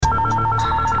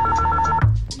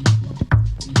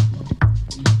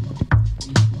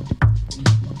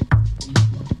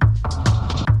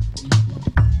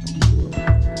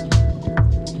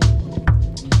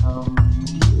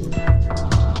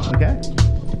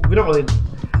We don't really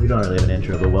have an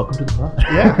intro, but welcome to the pod.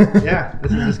 Yeah.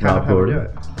 This is just kind of how we do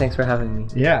it. Thanks for having me.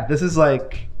 Yeah, this is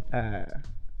like,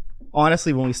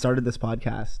 honestly, when we started this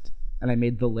podcast and I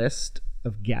made the list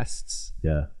of guests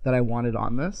that I wanted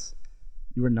on this,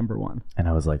 you were number one. And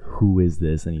I was like, who is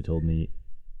this? And he told me,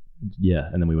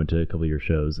 and then we went to a couple of your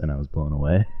shows and I was blown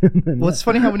away. Well, it's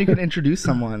funny how when you can introduce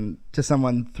someone to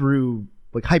someone through,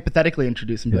 like hypothetically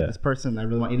introduce them to this person, I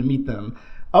really want you to meet them.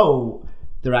 Oh,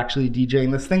 they're actually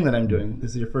DJing this thing that I'm doing.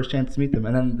 This is your first chance to meet them.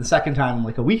 And then the second time,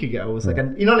 like a week ago, it was like,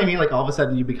 you know what I mean? Like all of a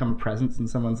sudden you become a presence in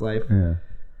someone's life. Yeah.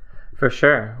 For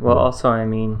sure. Well, also, I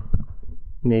mean,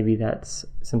 maybe that's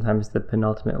sometimes the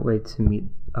penultimate way to meet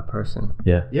a person.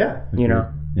 Yeah. Yeah. You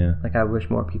know? Yeah. Like I wish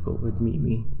more people would meet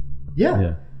me.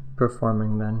 Yeah.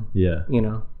 Performing then. Yeah. You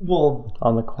know? Well,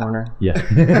 on the corner. Yeah.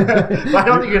 I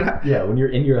don't think you're when you're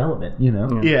in your element, you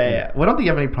know? Yeah. Well, I don't think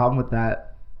you have any problem with that.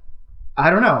 I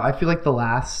don't know. I feel like the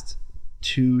last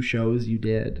two shows you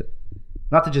did,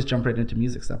 not to just jump right into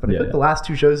music stuff, but I feel like the last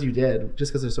two shows you did,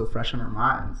 just because they're so fresh in our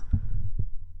minds,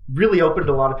 really opened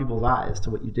a lot of people's eyes to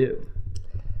what you do.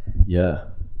 Yeah.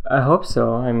 I hope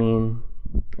so. I mean,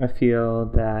 I feel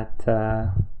that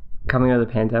coming out of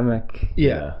the pandemic, you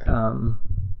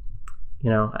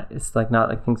know, it's like not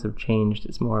like things have changed.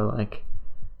 It's more like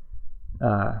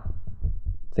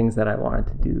things that I wanted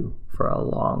to do for a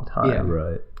long time. Yeah.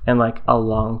 Right. And like a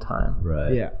long time.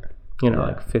 Right. Yeah. You know,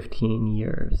 like 15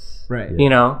 years. Right. You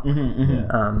know?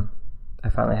 Mm-hmm. I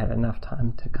finally had enough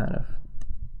time to kind of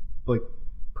like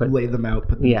lay them out,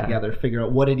 put them together, figure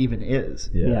out what it even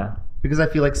is. Yeah. Because I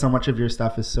feel like so much of your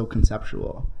stuff is so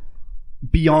conceptual.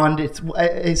 Beyond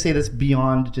I say this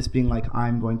beyond just being like,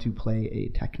 I'm going to play a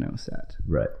techno set.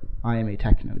 Right. I am a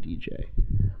techno DJ.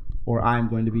 Or I'm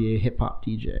going to be a hip hop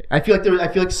DJ. I feel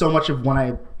like so much of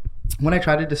when I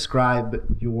try to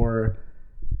describe your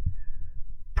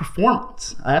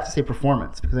performance, I have to say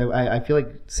performance because I feel like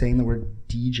saying the word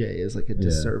DJ is like a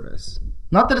disservice.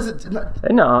 Not that it's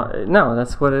no,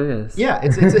 that's what it is. Yeah,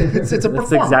 it's a performance.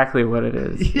 That's exactly what it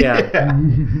is. Yeah.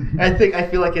 I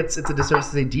feel like it's a disservice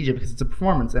to say DJ because it's a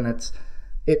performance and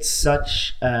it's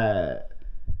such a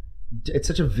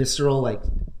visceral like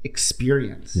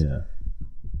experience. Yeah.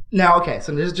 Now, okay,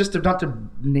 so there's just not to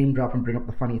name drop and bring up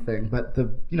the funny thing, but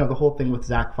the whole thing with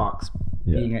Zach Fox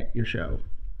being at your show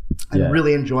and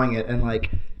really enjoying it and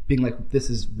like being like, this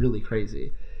is really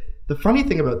crazy. The funny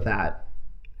thing about that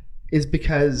is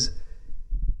because,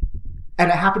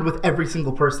 and it happened with every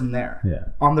single person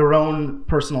there on their own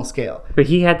personal scale. But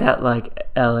he had that like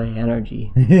LA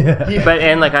energy. Yeah. But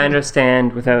and like I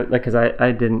understand without like because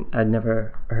I'd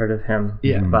never heard of him.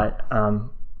 Yeah. But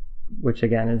which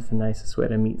again is the nicest way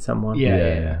to meet someone.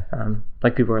 Yeah.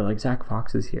 Like people were like, Zach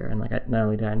Fox is here, and like not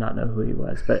only did I not know who he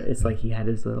was, but it's like he had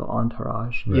his little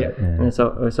entourage. Right. Yeah. And it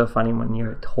was so funny when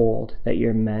you're told that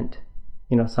you're meant,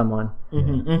 you know, someone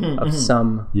of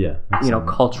some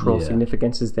cultural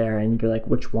significance is there, and you're like,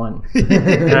 which one?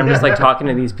 And I'm just like talking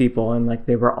to these people, and like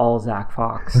they were all Zach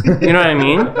Fox. You know what I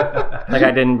mean? Like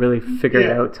I didn't really figure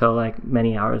it out till like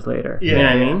many hours later. Yeah, you know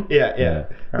what I mean? Yeah.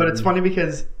 But it's funny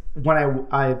because when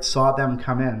I saw them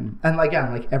come in, and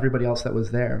again, like everybody else that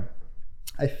was there,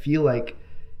 I feel like,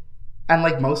 and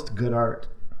like most good art,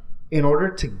 in order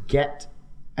to get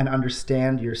and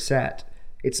understand your set,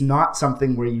 it's not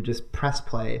something where you just press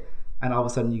play and all of a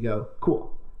sudden you go,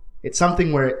 cool. It's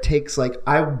something where it takes like,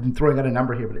 I'm throwing out a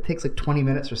number here, but it takes like 20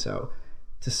 minutes or so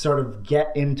to sort of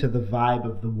get into the vibe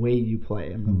of the way you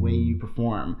play and the way you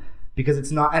perform. Because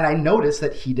it's not, and I noticed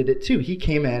that he did it too. He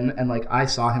came in and like I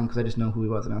saw him because I just know who he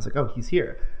was, and I was like, oh, he's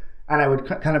here. And I would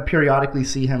kind of periodically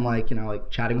see him like, you know,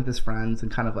 like chatting with his friends and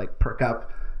kind of like perk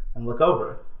up and look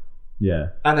over. Yeah.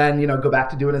 And then, you know, go back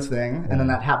to doing his thing. And then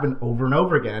that happened over and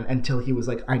over again until he was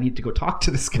like, I need to go talk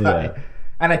to this guy. Yeah.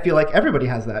 And I feel like everybody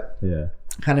has that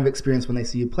kind of experience when they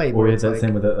see you play. Or it's that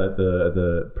same with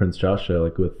the Prince Josh show,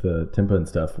 like with Timpa and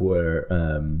stuff, where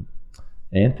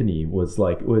Anthony was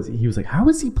like, how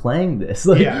is he playing this?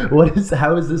 Like,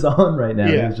 how is this on right now?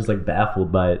 He was just like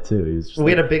baffled by it too. He was just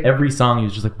we had a big, every song he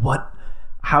was just like, what?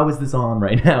 How is this on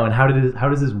right now? And how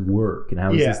does this work? And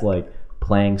how is this like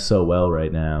playing so well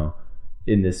right now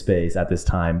in this space at this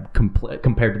time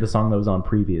compared to the song that was on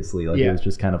previously? Like it was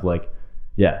just kind of like,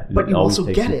 but you also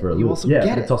get it. You also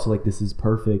get it. It's also like, this is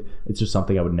perfect. It's just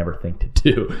something I would never think to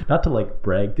do. Not to like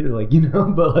brag to, like, you know,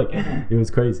 but like it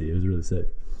was crazy. It was really sick.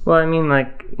 Well, I mean,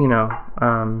 like, you know,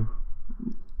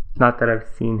 not that I've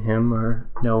seen him or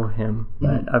know him,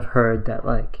 but I've heard that,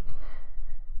 like,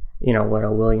 you know, what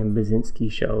a William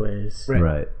Basinski show is.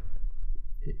 Right.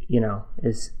 You know,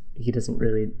 is he doesn't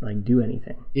really, like, do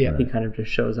anything. Yeah. He kind of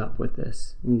just shows up with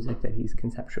this music that he's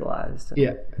conceptualized.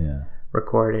 Yeah.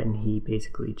 record it, and he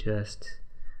basically just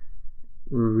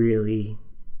really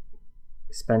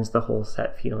spends the whole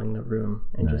set feeling the room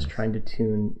and just trying to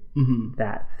tune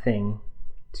that thing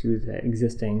to the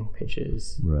existing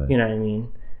pitches. Right. You know what I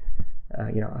mean?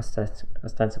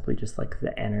 Ostensibly just like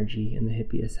the energy and the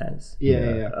hippie sense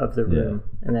of the room,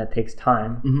 and that takes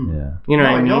time. You know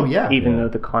what I mean? Even though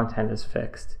the content is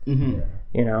fixed, you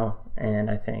know. And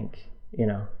I think, you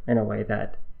know, in a way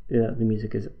that the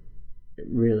music is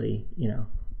really, you know,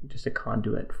 just a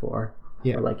conduit for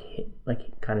like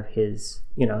kind of his,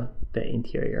 you know, the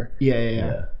interior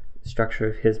structure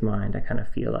of his mind. I kind of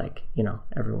feel like, you know,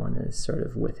 everyone is sort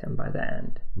of with him by the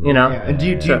end, you know. And do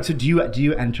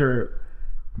you enter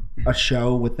a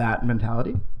show with that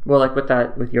mentality? Well, like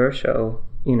with your show,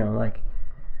 you know, like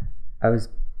I was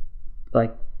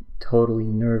like totally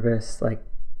nervous, like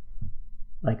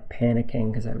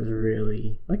panicking, because I was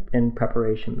really like in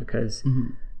preparation, because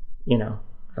you know,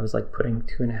 I was like putting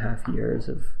 2.5 years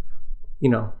of, you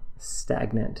know,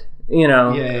 stagnant, you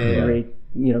know,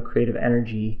 you know, creative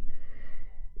energy,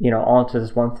 you know, all into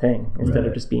this one thing, instead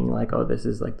of just being like, oh, this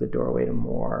is like the doorway to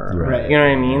more, you know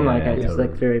what I mean? Like I just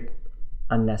like very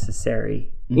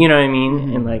unnecessary, you know what I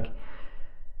mean? And like,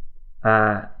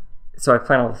 so I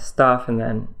planned all this stuff, and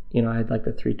then, you know, I had like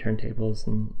the 3 turntables,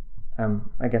 and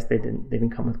I guess they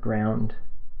didn't come with ground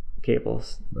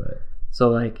cables, so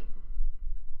like,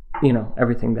 you know,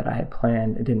 everything that I had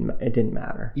planned, it didn't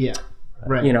matter, you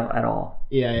know, at all,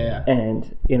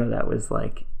 and you know, that was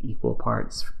like equal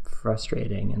parts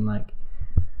frustrating and like,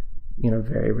 you know,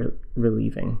 very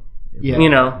relieving, you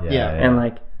know, and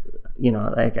like, you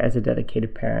know, like as a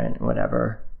dedicated parent,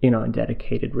 whatever, you know, a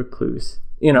dedicated recluse,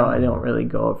 you know, I don't really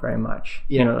go very much,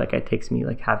 you know, like it takes me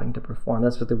like having to perform.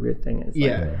 That's what the weird thing is.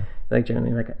 Like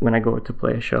generally, like when I go to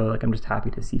play a show, like I'm just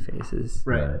happy to see faces.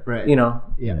 Right. You know.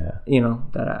 You know,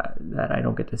 that I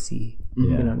don't get to see,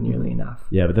 you know, nearly enough.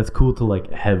 Yeah, but that's cool to like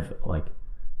have like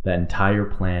that entire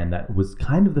plan that was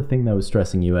kind of the thing that was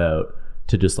stressing you out,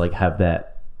 to just like have that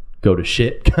go to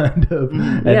shit kind of,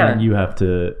 and then you have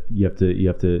to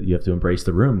embrace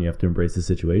the room, you have to embrace the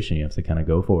situation, you have to kind of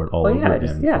go for it all over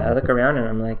again. I look around and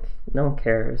I'm like, no one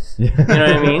cares. You know what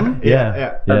I mean?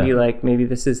 I'd be like, maybe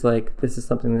this is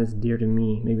something that's dear to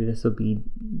me, maybe this will be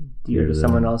dear to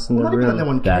someone else in the room. Not even that no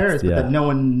one cares, but that no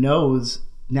one knows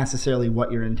necessarily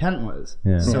what your intent was.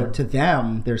 So to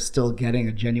them, they're still getting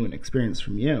a genuine experience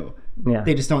from you.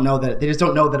 They just don't know that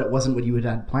it wasn't what you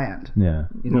had planned. You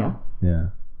know?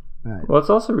 Right. Well, it's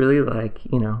also really like,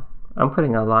 you know, I'm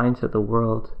putting a line to the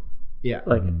world.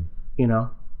 Like, you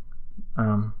know,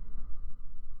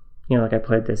 like I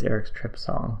played this Eric's Trip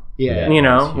song. You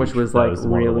know, which was like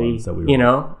really, you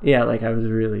know, like I was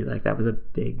really like, that was a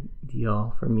big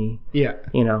deal for me. You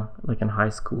know, like in high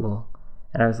school.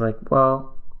 And I was like,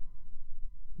 well,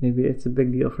 maybe it's a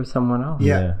big deal for someone else.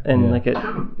 And like it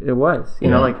was, you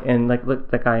know, like, and like,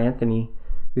 look, that guy Anthony,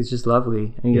 who's just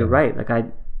lovely. And you're right. Like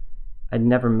I'd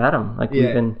never met him. Like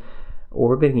we've been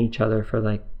orbiting each other for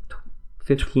like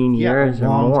 15 years or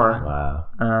more. Time.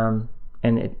 Wow.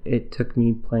 And it took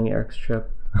me playing Eric's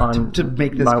Trip on to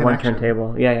make this my connection. One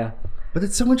turntable. But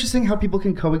it's so interesting how people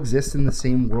can coexist in the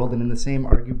same world and in the same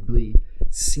arguably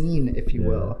scene, if you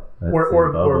will,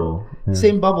 or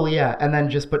same bubble, and then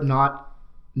but not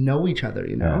know each other,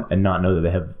 you know, and not know that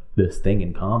they have this thing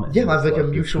in common. Have like a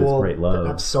mutual, great love.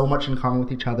 Have so much in common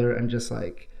with each other, and just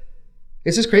like,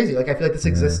 it's just crazy. Like I feel like this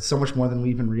exists so much more than we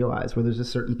even realize, where there's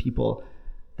just certain people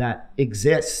that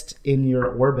exist in your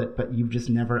orbit, but you've just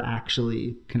never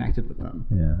actually connected with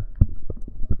them.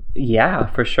 Yeah,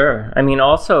 for sure. I mean,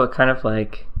 also it kind of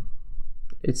like,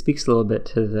 it speaks a little bit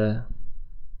to the,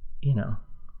 you know,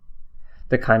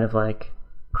 the kind of like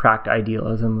cracked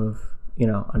idealism of, you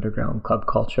know, underground club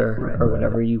culture or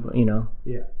whatever you know,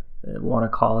 want to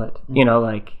call it. You know,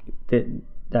 like the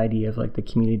idea of like the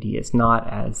community is not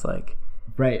as like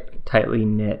tightly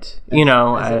knit, you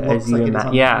know, as you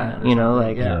imagine. You know,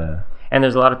 like, and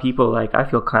there's a lot of people, like, I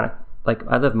feel kind of like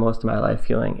I lived most of my life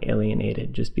feeling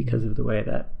alienated just because of the way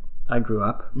that I grew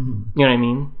up. You know what I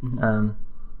mean?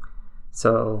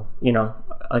 So, you know,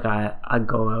 like I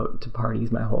go out to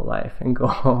parties my whole life and go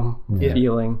home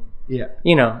feeling,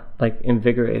 you know, like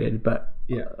invigorated, but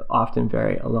often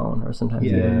very alone, or sometimes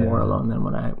even more alone than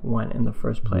when I went in the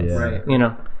first place. You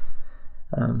know,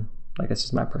 like it's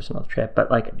just my personal trip, but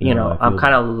like, you know, I'm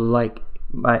kind of like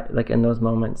in those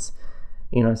moments,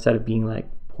 you know, instead of being like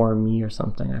poor me or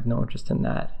something, I have no interest in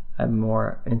that. I'm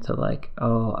more into like,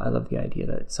 oh, I love the idea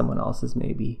that someone else is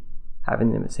maybe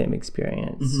having the same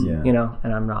experience, you know,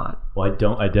 and I'm not. Well,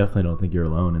 I definitely don't think you're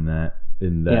alone in that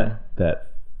that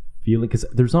feeling, because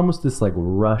there's almost this like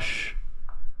rush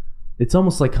it's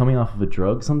almost like coming off of a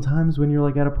drug sometimes when you're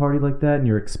like at a party like that and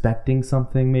you're expecting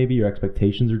something. Maybe your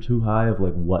expectations are too high of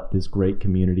like what this great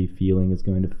community feeling is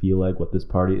going to feel like, what it's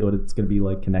going to be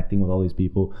like connecting with all these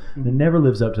people. And it never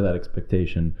lives up to that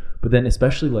expectation. But then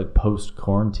especially like post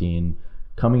quarantine,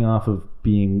 coming off of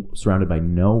being surrounded by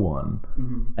no one,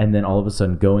 and then all of a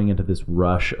sudden going into this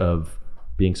rush of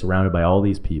being surrounded by all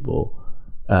these people,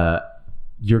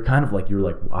 you're kind of like,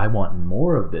 I want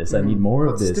more of this. I need more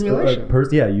of this.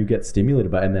 Stimulation. You get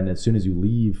stimulated by it. And then as soon as you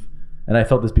leave, and I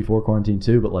felt this before quarantine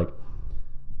too, but like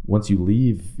once you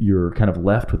leave, you're kind of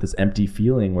left with this empty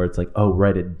feeling where it's like, oh,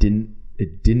 right, it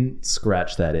didn't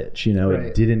scratch that itch, you know, right.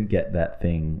 It didn't get that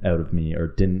thing out of me or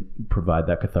didn't provide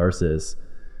that catharsis.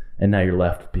 And now you're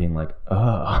left being like,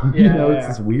 oh, it's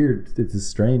this weird, it's this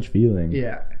strange feeling.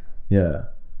 Yeah. Yeah.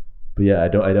 But yeah, I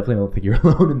definitely don't think you're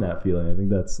alone in that feeling. I think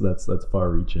that's far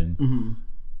reaching.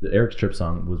 The Eric's Trip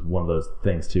song was one of those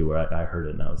things too, where I heard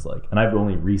it and I was like, and I've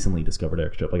only recently discovered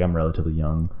Eric's Trip. Like I'm relatively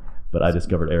young, but I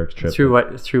discovered Eric's Trip through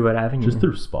what avenue? Just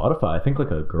through Spotify. I think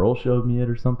like a girl showed me it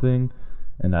or something,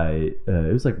 and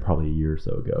it was like probably a year or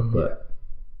so ago. But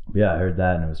yeah, I heard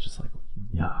that and it was just like,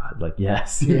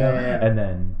 yes, you know? And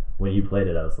then when you played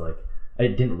it, I was like, I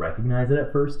didn't recognize it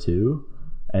at first too.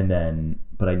 And then,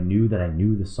 but I knew that I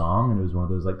knew the song, and it was one of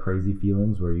those like crazy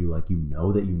feelings where you like, you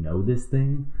know that you know this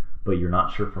thing, but you're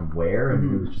not sure from where.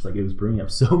 And it was just like, it was bringing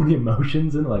up so many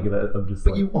emotions and like that of just.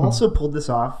 But you also pulled this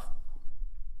off,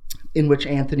 in which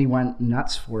Anthony went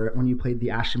nuts for it when you played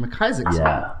the Ashley McIsaac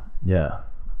song. Yeah.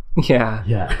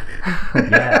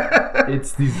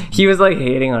 It's these. He was like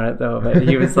hating on it though, but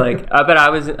he was like, but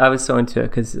I was so into it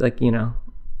because like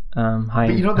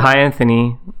hi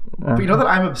Anthony. But you know that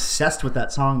I'm obsessed with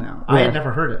that song now. Yeah. I had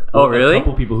never heard it. Oh, really? A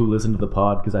couple people who listen to the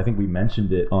pod, because I think we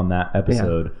mentioned it on that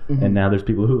episode, and now there's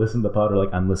people who listen to the pod who are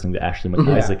like, I'm listening to Ashley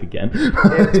McIsaac again.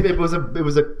 it was a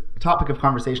topic of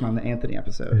conversation on the Anthony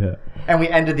episode, and we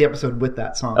ended the episode with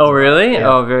that song. Oh, really?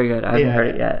 Yeah. Oh, very good. I haven't heard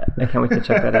it yet. I can't wait to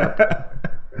check that out.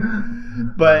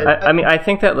 But I mean, I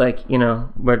think that like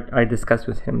what I discussed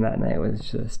with him that night was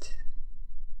just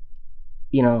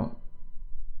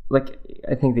like,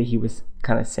 I think that he was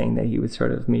kind of saying that he was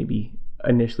sort of maybe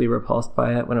initially repulsed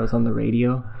by it when it was on the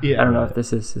radio. Yeah, I don't know if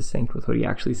this is succinct with what he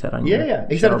actually said on your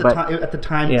He said at the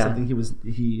time something he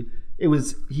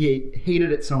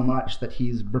hated it so much that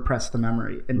he's repressed the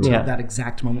memory until that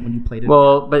exact moment when you played it.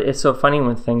 Well, but it's so funny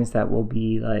when things that will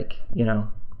be like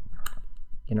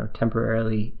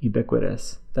temporarily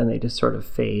ubiquitous, then they just sort of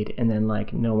fade, and then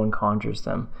like no one conjures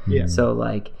them. Yeah. So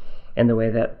like, in the way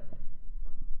that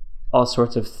all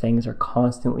sorts of things are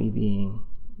constantly being,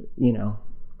 they're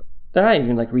not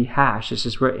even like rehashed. It's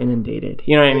just we're inundated.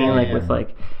 You know what I mean?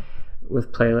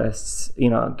 With playlists,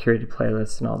 curated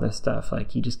playlists and all this stuff.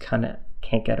 Like you just kind of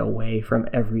can't get away from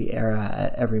every era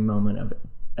at every moment of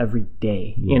every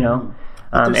day.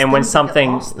 And when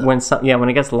when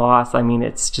it gets lost, I mean,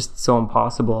 it's just so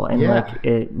impossible, and like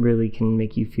it really can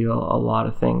make you feel a lot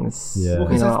of things. Well,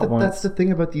 because that's the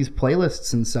thing about these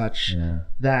playlists and such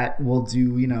that will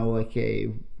do, like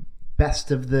a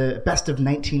best of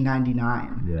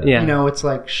 1999. It's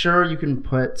like, sure, you can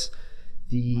put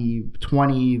the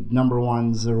 20 number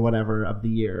ones or whatever of the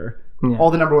year,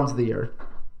 all the number ones of the year,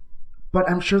 but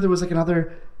I'm sure there was like a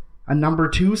number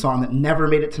 2 song that never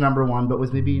made it to number 1, but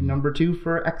was maybe number 2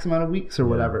 for X amount of weeks or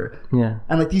whatever. Yeah.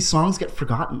 And like these songs get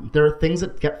forgotten. There are things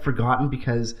that get forgotten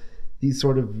because these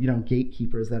sort of,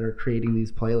 gatekeepers that are creating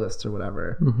these playlists or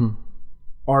whatever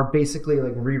are basically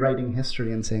like rewriting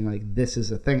history and saying like, this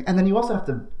is a thing. And then you also have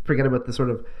to forget about the sort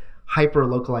of hyper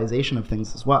localization of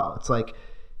things as well. It's like,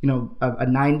 a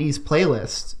 90s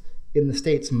playlist in the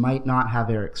States might not have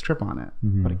Eric's Trip on it,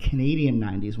 but a Canadian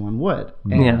 90s one would.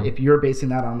 And if you're basing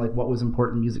that on like what was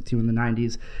important music to you in the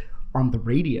 90s on the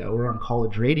radio or on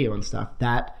college radio and stuff,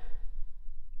 that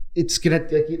it's gonna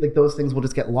like those things will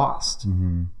just get lost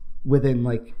within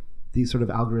like these sort of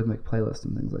algorithmic playlists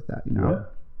and things like that.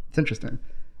 It's interesting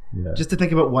just to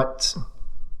think about what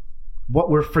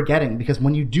we're forgetting, because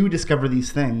when you do discover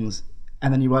these things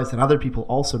and then you realize that other people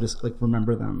also just like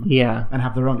remember them, and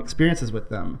have their own experiences with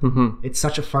them. It's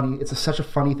such a funny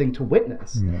thing to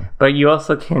witness. But you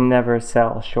also can never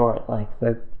sell short like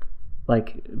the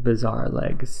bizarre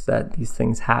legs that these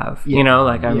things have.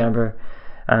 I remember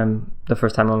the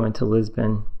first time I went to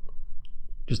Lisbon,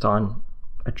 just on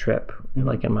a trip,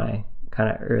 like in my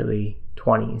kind of early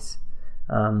 20s.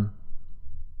 I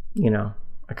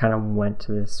kind of went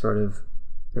to this sort of.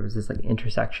 There was this like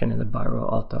intersection in the Bairro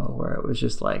Alto where it was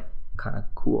just like kind of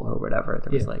cool or whatever.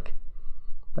 There was like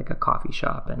a coffee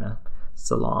shop and a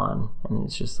salon, and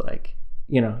it's just like,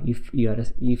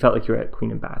 you felt like you were at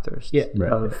Queen and Bathurst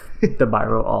of the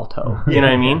Biro Alto. You know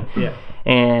what I mean? Yeah.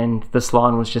 And the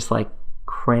salon was just like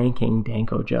cranking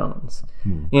Danko Jones,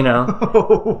 and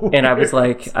I was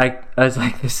like,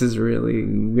 this is really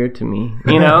weird to me,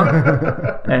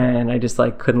 and I just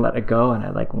like couldn't let it go, and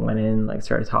I like went in, like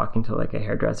started talking to like a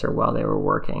hairdresser while they were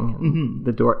working, and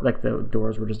the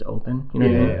doors were just open, what I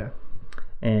mean? Yeah.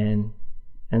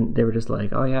 And they were just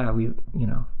like, oh yeah, we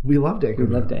love Danko. We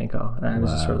love Danko, and I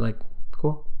was just sort of like,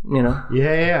 cool,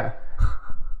 Yeah.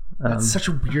 That's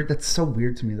so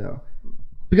weird to me though.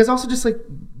 Because also just like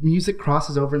music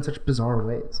crosses over in such bizarre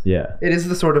ways. Yeah. It is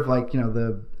the sort of like,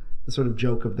 the sort of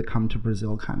joke of the come to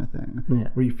Brazil kind of thing. Yeah.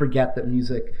 Where you forget that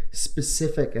music,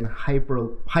 specific and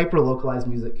hyper localized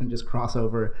music, can just cross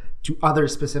over to other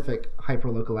specific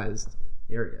hyper localized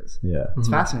areas. Yeah. It's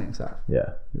fascinating stuff.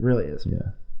 Yeah. It really is.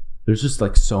 Yeah. There's just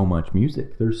like so much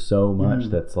music. There's so much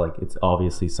that's like, it's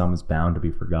obviously some is bound to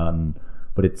be forgotten,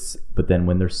 but then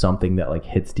when there's something that like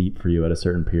hits deep for you at a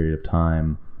certain period of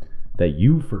time that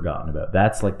you've forgotten about,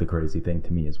 that's like the crazy thing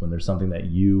to me, is when there's something that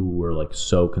you were like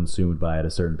so consumed by at a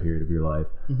certain period of your life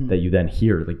that you then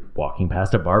hear like walking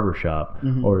past a barbershop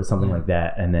or something like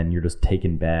that, and then you're just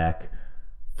taken back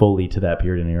fully to that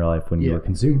period in your life when you were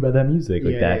consumed by that music.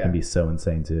 Like that can be so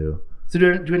insane too. So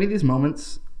do any of these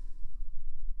moments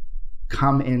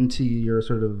come into your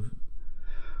sort of,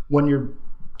 when you're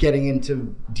getting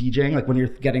into DJing, like when you're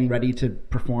getting ready to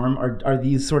perform, are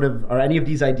any of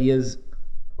these ideas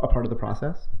a part of the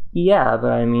process? Yeah,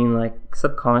 but I mean, like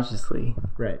subconsciously,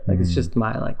 right? Like it's just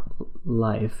my like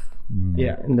life,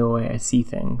 and the way I see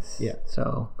things. Yeah.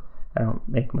 So I don't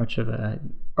make much of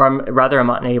I'm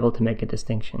unable to make a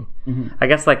distinction. I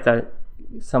guess like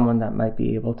someone that might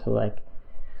be able to like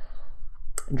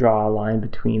draw a line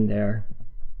between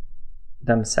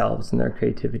themselves and their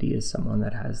creativity is someone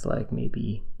that has like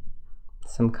maybe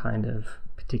some kind of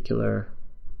particular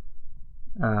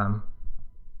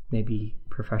maybe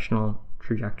professional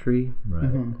trajectory,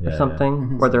 or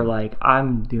something, where they're like,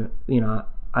 I'm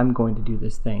going to do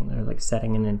this thing. They're like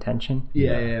setting an intention.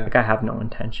 Like I have no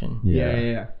intention.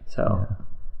 So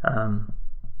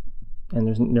and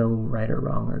there's no right or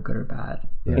wrong or good or bad.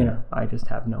 I just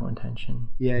have no intention.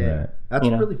 That's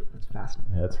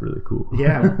fascinating. Yeah, that's really cool.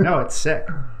 No, it's sick.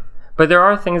 But there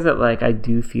are things that like I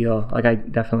do feel like I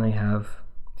definitely have,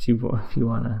 if you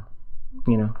want to,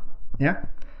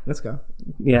 let's go.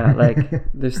 Like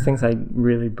there's things I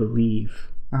really believe,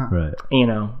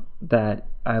 that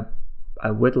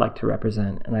I would like to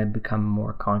represent, and I become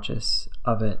more conscious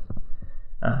of it,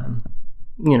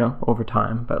 over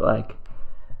time. But like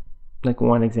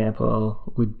one example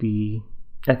would be,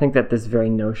 I think that this very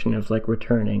notion of like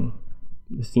returning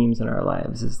the themes in our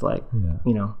lives is like,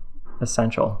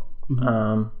 essential,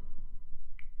 to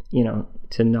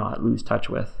not lose touch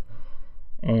with.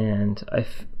 And I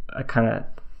kind of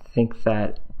think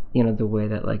that, the way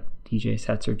that like DJ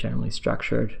sets are generally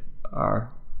structured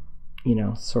are,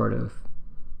 sort of,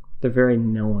 they're very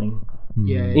knowing,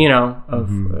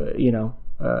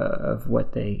 of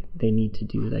what they need to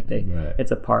do. Like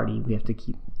it's a party. We have to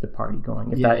keep the party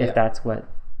going. If that's what,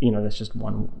 that's just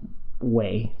one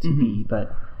way to be,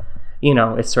 but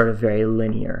it's sort of very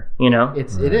linear,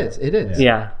 It is.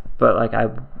 Yeah. But like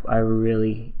I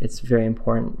really, it's very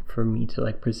important for me to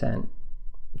like present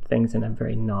things in a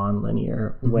very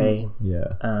non-linear way.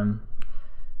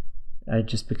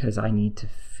 Just because I need to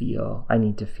feel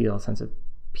a sense of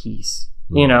peace,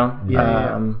 in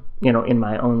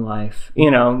my own life,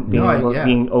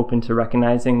 being open to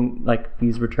recognizing like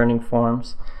these returning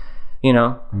forms,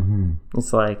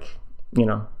 it's like,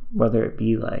 whether it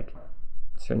be like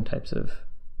certain types of,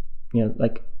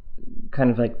 like kind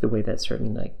of like the way that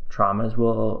certain like traumas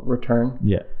will return.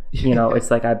 It's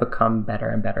like I become better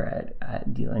and better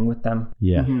at dealing with them.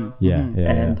 And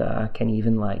can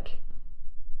even like,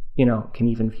 can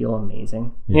even feel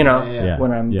amazing, when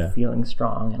I'm feeling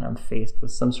strong and I'm faced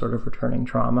with some sort of returning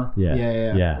trauma.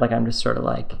 Like I'm just sort of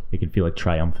like, it can feel like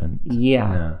triumphant.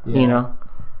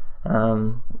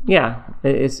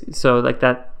 It's so like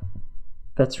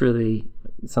that's really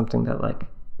something that like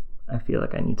I feel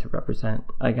like I need to represent,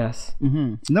 I guess.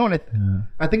 No, and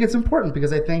I think it's important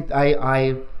because I think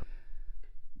I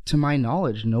to my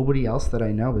knowledge, nobody else that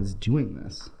I know is doing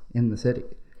this in the city.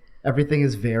 Everything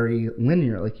is very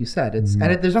linear, like you said. It's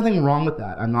and there's nothing wrong with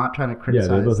that. I'm not trying to criticize.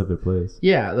 Yeah, they both have their place.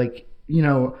 Yeah, like,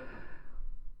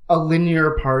 a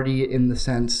linear party in the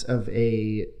sense of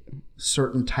a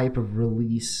certain type of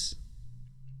release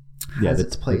has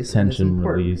its place. Tension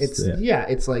release.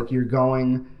 It's like you're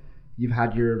going you've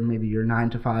had maybe your 9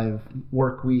 to 5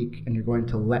 work week, and you're going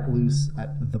to let loose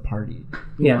at the party.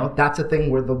 You know, that's a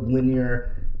thing where the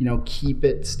linear, keep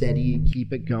it steady,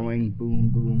 keep it going, boom,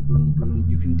 boom, boom, boom.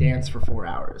 You can dance for 4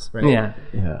 hours, right? Yeah.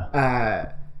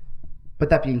 Yeah. But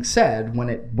that being said, when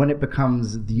it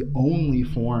becomes the only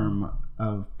form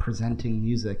of presenting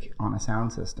music on a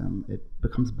sound system, it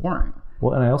becomes boring.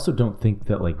 Well, and I also don't think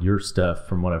that like your stuff,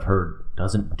 from what I've heard,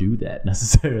 doesn't do that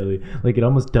necessarily. Like it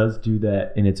almost does do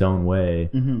that in its own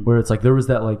way, where it's like there was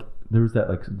that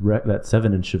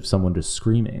 7-inch of someone just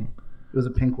screaming. It was a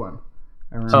pink one.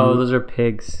 Oh, those are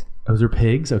pigs. Those are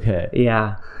pigs? Okay.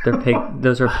 Yeah, they're pig.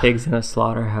 Those are pigs in a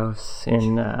slaughterhouse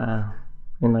in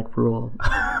like rural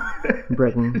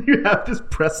Britain. You have this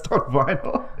pressed on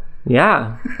vinyl.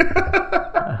 Yeah.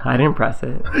 I didn't press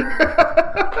it.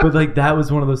 But like that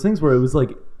was one of those things where it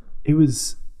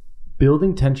was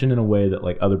building tension in a way that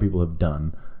like other people have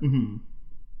done.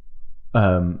 I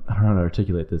don't know how to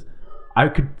articulate this. I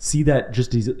could see that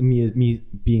just as me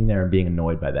being there and being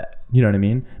annoyed by that. You know what I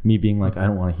mean? Me being like, I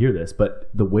don't want to hear this. But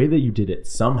the way that you did it,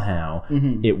 somehow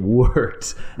it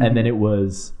worked. And then it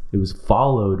was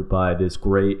followed by this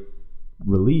great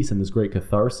release and this great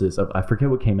catharsis of, I forget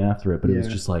what came after it, but it was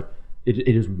just like,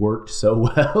 it just worked so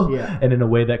well. And in a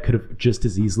way that could have just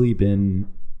as easily been,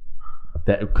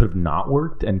 that it could have not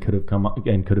worked and could have come up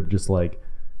and could have just like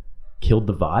killed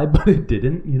the vibe, but it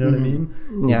didn't. You know what I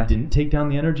mean? Yeah. It didn't take down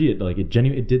the energy. It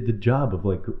did the job of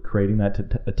like creating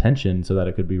that attention so that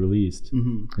it could be released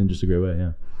in just a great way.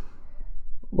 Yeah.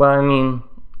 Well, I mean,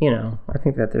 I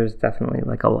think that there's definitely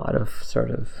like a lot of sort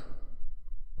of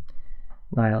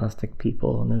nihilistic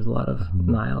people, and there's a lot of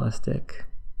nihilistic,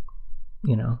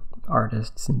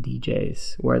 artists and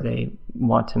DJs where they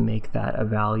want to make that a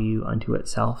value unto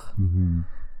itself.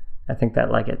 I think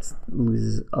that like it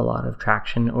loses a lot of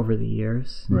traction over the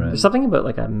years. Right. There's something about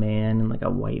like a man and like a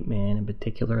white man in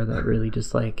particular that really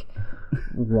just like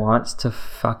wants to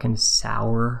fucking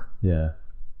sour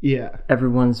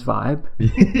everyone's vibe.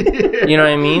 You know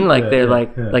what I mean? Like they're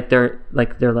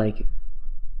like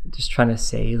just trying to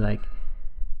say like,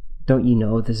 don't you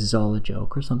know this is all a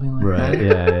joke or something like that? Right.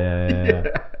 Yeah.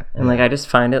 And like I just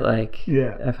find it like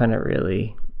I find it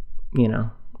really,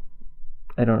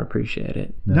 I don't appreciate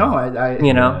it. No, I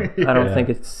don't think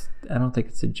it's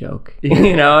a joke. I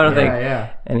don't think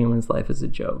anyone's life is a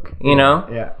joke.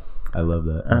 Yeah. I love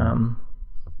that.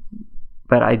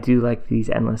 But I do like these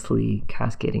endlessly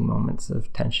cascading moments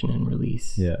of tension and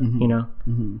release. Yeah.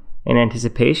 And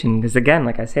anticipation, because again,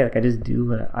 like I say, like I just do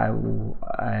what I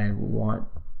want,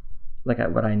 like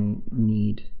what I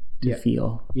need to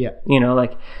feel. Yeah.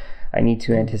 Like I need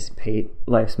to anticipate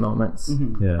life's moments.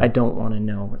 I don't want to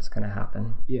know what's going to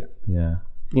happen. Yeah.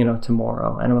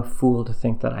 Tomorrow. And I'm a fool to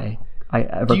think that I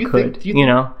ever could. Do you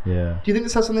think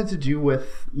this has something to do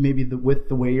with maybe with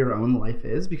the way your own life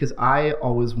is? Because I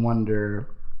always wonder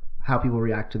how people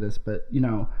react to this, but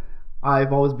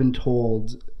I've always been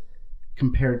told,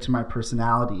 compared to my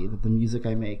personality, that the music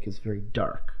I make is very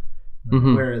dark.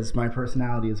 Whereas my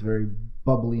personality is very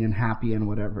bubbly and happy and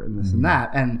whatever and this and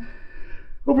that. And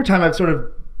over time, I've sort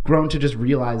of grown to just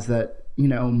realize that,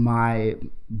 my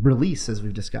release, as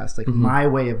we've discussed, like my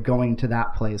way of going to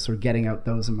that place or getting out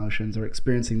those emotions or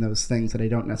experiencing those things that I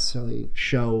don't necessarily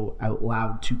show out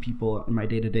loud to people in my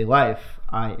day-to-day life,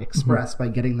 I express by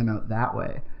getting them out that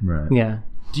way. Right. Yeah.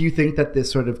 Do you think that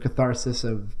this sort of catharsis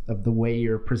of the way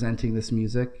you're presenting this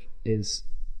music is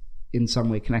in some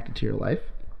way connected to your life?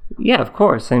 Yeah, of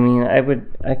course. I mean,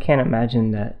 I can't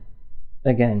imagine that,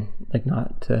 again, like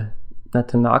not to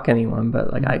knock anyone,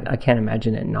 but like I can't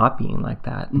imagine it not being like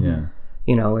that. Yeah.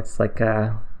 It's like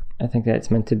I think that it's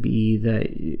meant to be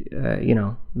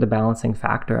the balancing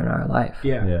factor in our life.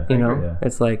 Yeah.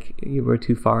 It's like we're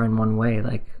too far in one way.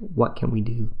 Like, what can we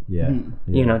do? Yeah.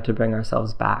 To bring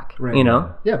ourselves back. Right.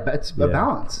 Yeah, but it's a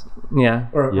balance. Yeah.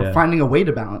 Or finding a way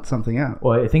to balance something out.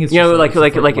 Well, I think it's just like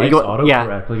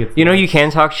autocorrect. Like it's, you can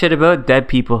talk shit about dead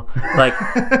people, like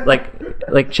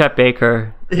Chet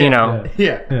Baker.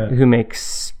 Who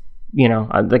makes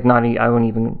like not. I won't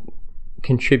even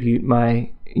contribute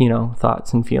my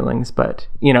thoughts and feelings, but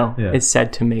is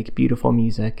said to make beautiful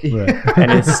music,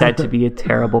 and is said to be a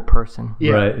terrible person.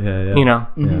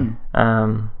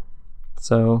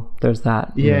 So there's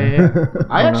that.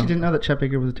 I actually didn't know that Chet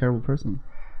Baker was a terrible person.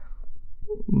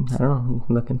 I don't know. You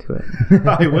can look into it.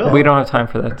 I will. We don't have time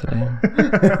for that today.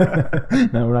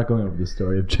 No, we're not going over the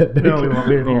story of Chet Baker. No, we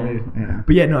won't.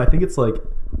 But I think it's like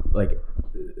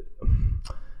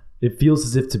it feels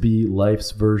as if to be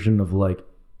life's version of like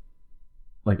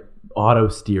auto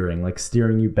steering, like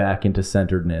steering you back into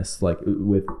centeredness, like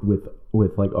with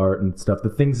like art and stuff. The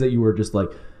things that you were just like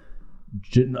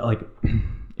like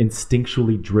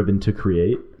instinctually driven to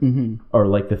create are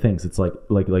like the things. It's like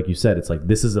you said, it's like,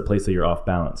 this is a place that you're off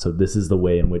balance. So this is the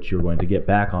way in which you're going to get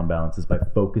back on balance, is by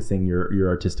focusing your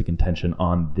artistic intention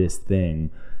on this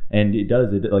thing. And it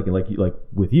does it like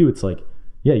with you, it's like,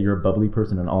 yeah, you're a bubbly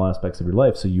person in all aspects of your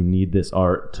life. So you need this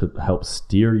art to help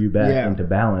steer you back into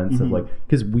balance of like,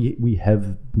 because we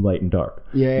have light and dark.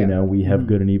 You know, we have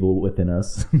good and evil within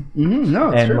us. No,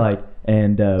 it's and true. like,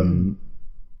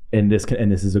 and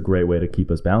this is a great way to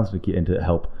keep us balanced and to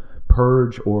help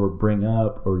purge or bring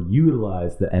up or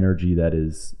utilize the energy that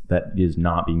is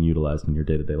not being utilized in your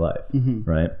day-to-day life,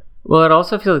 right? Well, it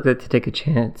also feels good to take a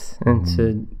chance and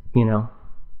to, you know,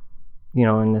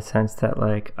 in the sense that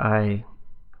like I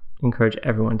encourage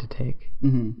everyone to take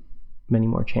many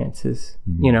more chances,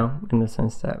 you know, in the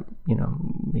sense that, you know,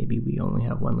 maybe we only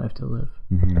have one life to live.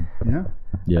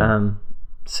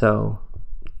 So,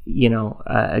 you know,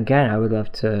 again, I would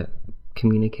love to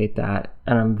communicate that,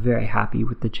 and I'm very happy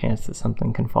with the chance that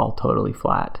something can fall totally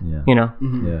flat. You know,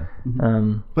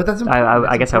 but that's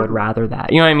I guess I would rather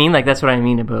that. You know what I mean? Like that's what I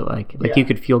mean about like you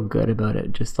could feel good about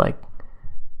it, just like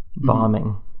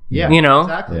bombing. You know,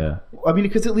 exactly. I mean,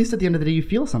 because at least at the end of the day, you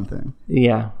feel something.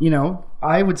 You know,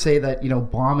 I would say that, you know,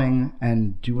 bombing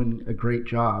and doing a great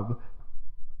job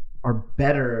are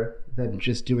better than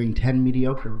just doing 10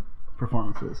 mediocre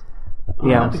performances.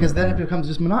 Because then it becomes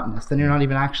just monotonous. Then you're not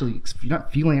even you're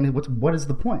not feeling anything. What is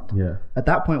the point? At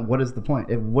that point, what is the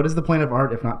point? What is the point of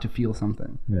art if not to feel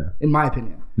something? In my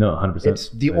opinion. No, 100%. It's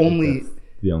the only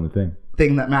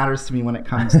thing that matters to me when it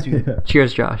comes to.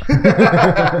 Cheers, Josh.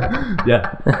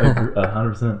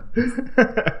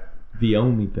 100%. The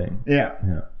only thing.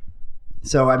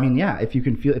 So I mean, if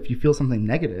you feel something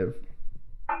negative,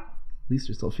 at least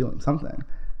you're still feeling something,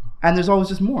 and there's always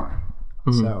just more.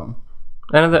 So.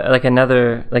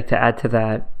 Another to add to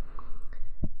that,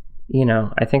 you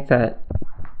know, I think that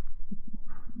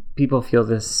people feel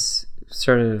this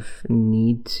sort of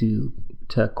need to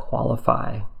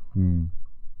qualify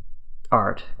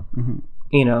art,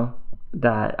 you know,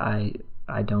 that I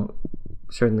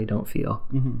certainly don't feel.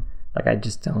 Like I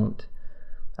just don't.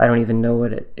 I don't even know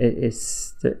what it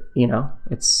is. You know,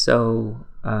 it's so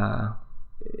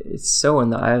in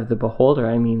the eye of the beholder.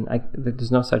 I mean,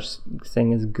 there's no such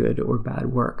thing as good or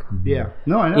bad work.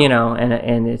 No, I know. You know,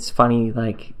 and it's funny,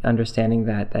 like understanding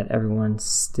that everyone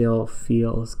still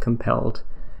feels compelled,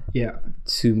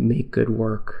 to make good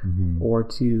work, or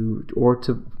to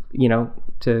you know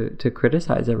to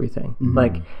criticize everything.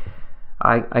 Like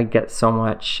I get so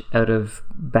much out of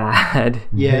bad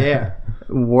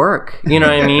work. You know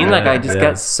what I mean? Like I just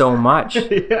get so much.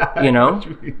 You know?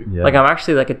 Like I'm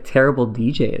actually like a terrible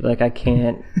DJ. Like I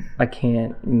can't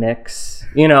mix,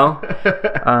 you know?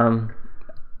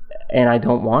 And I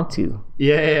don't want to.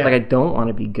 Like I don't want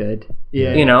to be good.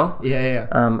 You know?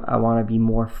 I want to be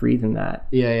more free than that.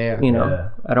 You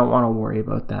know? I don't want to worry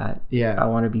about that. I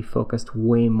want to be focused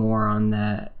way more on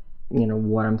that, you know,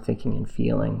 what I'm thinking and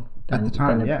feeling. At the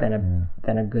time,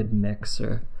 than a good mix,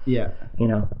 or you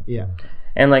know,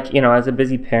 and like, you know, as a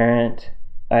busy parent,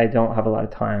 I don't have a lot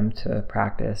of time to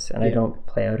practice, and I don't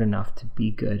play out enough to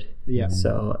be good.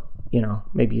 So, you know,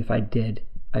 maybe if I did,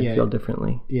 I'd feel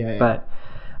differently. But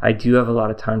I do have a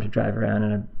lot of time to drive around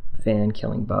in a van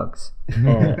killing bugs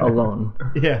alone.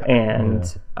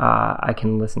 And I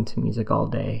can listen to music all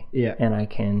day. And I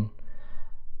can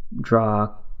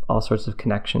draw all sorts of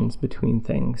connections between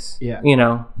things, you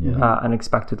know,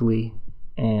 unexpectedly.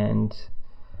 And,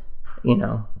 you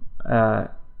know,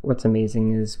 what's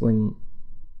amazing is when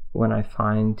I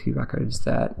find two records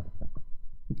that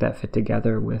fit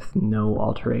together with no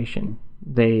alteration.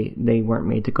 They weren't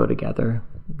made to go together.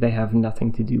 They have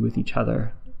nothing to do with each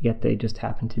other, yet they just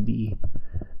happen to be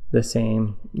the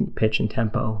same pitch and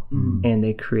tempo, and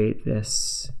they create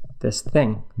this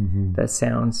thing that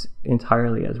sounds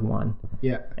entirely as one.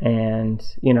 And,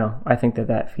 you know, I think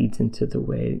that feeds into the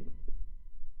way,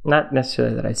 not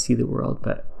necessarily that I see the world,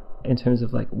 but in terms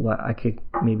of like what I could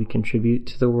maybe contribute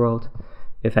to the world.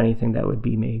 If anything, that would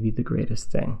be maybe the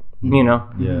greatest thing. You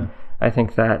know? I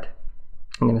think that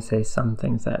I'm going to say some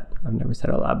things that I've never said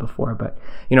out loud before, but,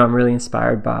 you know, I'm really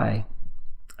inspired by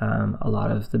a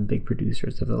lot of the big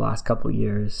producers of the last couple of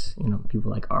years, you know, people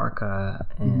like Arca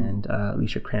and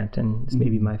Alicia Crampton is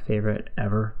maybe my favorite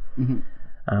ever.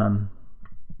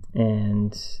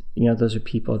 And, you know, those are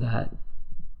people that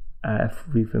if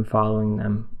we've been following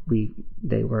them,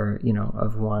 they were, you know,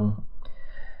 of one,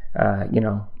 you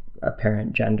know,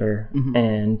 apparent gender,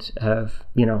 and have,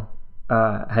 you know,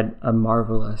 had a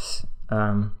marvelous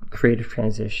creative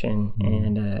transition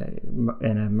and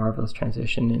a marvelous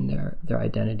transition in their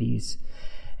identities.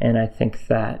 And I think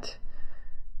that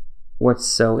what's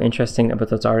so interesting about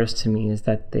those artists to me is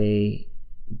that they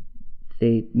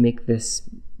make this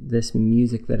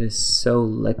music that is so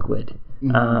liquid.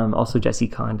 Also Jesse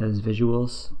Kahn does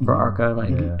visuals for Arca,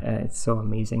 like it's so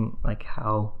amazing, like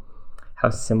how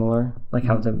similar, like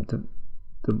how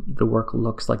the work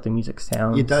looks like the music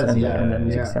sounds. It does, and the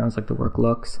music sounds like the work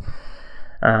looks.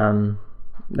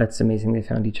 That's amazing. They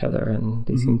found each other and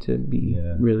they seem to be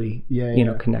really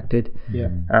connected.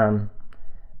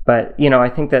 But I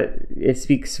think that it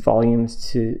speaks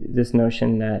volumes to this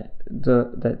notion that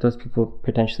that those people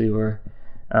potentially were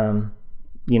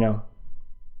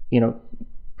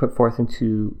put forth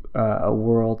into a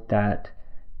world that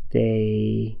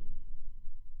they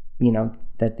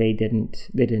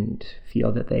didn't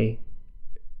feel that they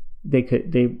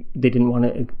didn't want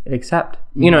to accept.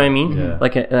 You know what I mean?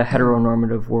 Like a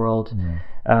heteronormative world,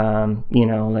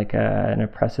 like an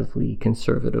oppressively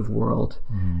conservative world,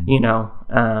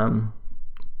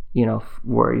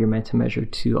 where you're meant to measure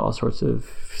to all sorts of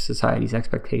society's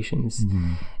expectations.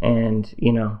 And,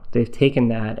 they've taken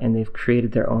that and they've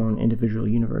created their own individual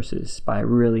universes by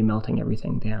really melting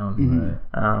everything down.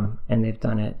 And they've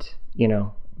done it,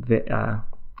 in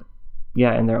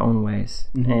their own ways.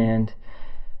 And,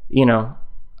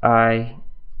 I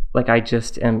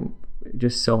just am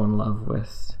just so in love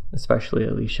with, especially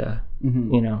Alicia,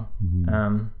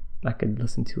 I could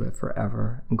listen to it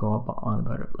forever and go on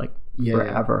about it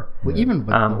forever. Well, even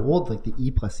with the old, like the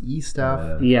E+E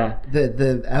stuff,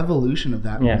 the evolution of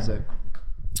that music,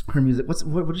 her music.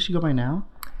 What does she go by now?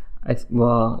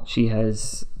 She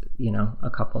has a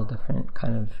couple of different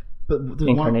kind of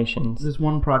incarnations. There's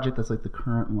one project that's like the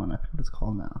current one. I forget what it's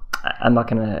called now. I'm not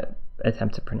gonna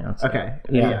attempt to pronounce it. Okay.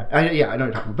 I know what you're talking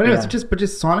about. But anyways, just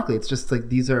sonically, it's just like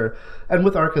these are, and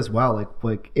with Arc as well,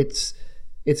 like it's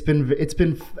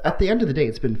been at the end of the day,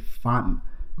 it's been fun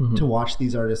to watch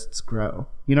these artists grow.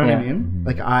 You know what I mean?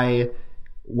 Like I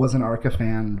was an Arca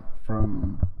fan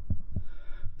from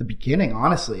the beginning.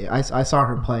 Honestly, I saw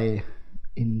her play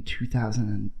in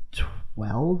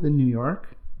 2012 in New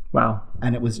York. Wow.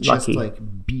 And it was just like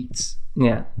beats.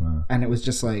 Yeah. Wow. And it was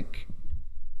just like,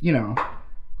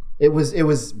 it was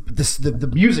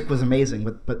the music was amazing,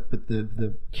 but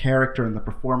the character and the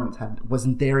performance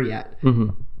wasn't there yet.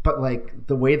 But like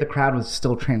the way the crowd was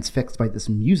still transfixed by this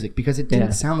music, because it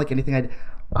didn't sound like anything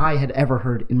I had ever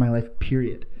heard in my life,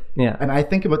 period. Yeah. And I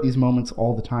think about these moments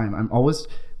all the time.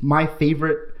 My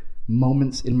favorite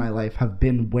moments in my life have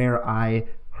been where I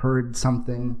heard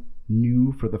something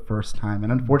new for the first time.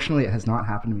 And unfortunately, it has not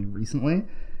happened to me recently.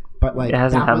 But like, it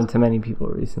hasn't happened to many people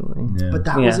recently. Yeah. But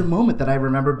that was a moment that I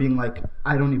remember being like,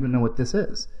 I don't even know what this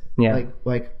is. Yeah. Like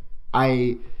with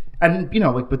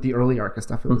the early Arca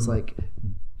stuff, it was like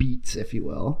beats, if you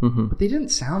will. But they didn't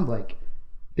sound like,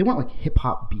 they weren't like hip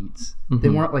hop beats. They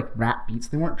weren't like rap beats.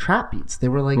 They weren't trap beats. They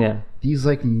were like these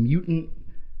like mutant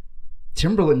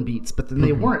Timberland beats, but then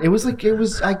they weren't. It was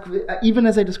even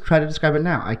as I just try to describe it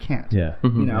now, I can't. Yeah.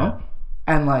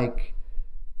 And like,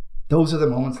 those are the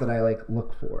moments that I like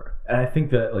look for. And I think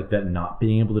that like that not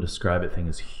being able to describe it thing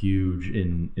is huge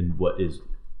in what is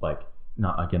like,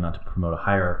 not to promote a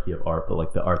hierarchy of art, but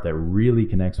like the art that really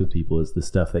connects with people is the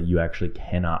stuff that you actually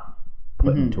cannot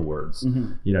put into words.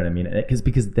 You know what I mean?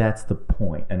 Because that's the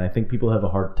point. And I think people have a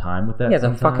hard time with that. Yeah,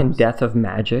 the fucking death of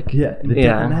magic. Yeah, the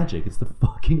death of magic. It's the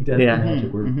fucking death of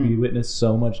magic. We witness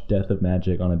so much death of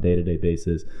magic on a day-to-day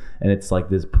basis. And it's like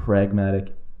this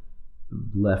pragmatic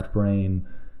left brain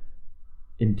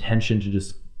intention to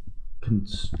just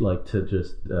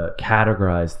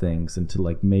categorize things and to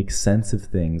like make sense of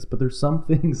things, but there's some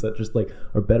things that just like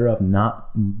are better off not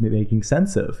making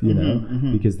sense of,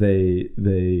 because they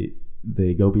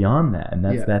go beyond that, and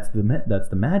that's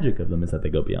the magic of them, is that they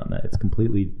go beyond that. It's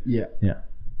completely Well,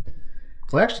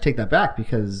 I actually take that back,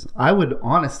 because I would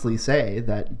honestly say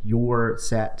that your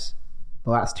set,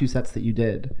 the last two sets that you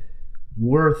did,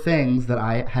 were things that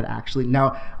I had actually.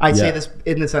 Now, I say this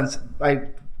in the sense,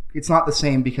 it's not the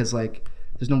same because like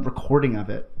there's no recording of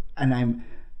it, and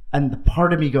the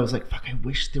part of me goes like, fuck, I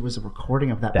wish there was a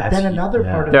recording of that. But then another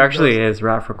part of there actually is.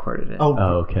 Ralph recorded it. Oh,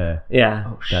 okay. Yeah.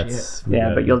 Oh shit.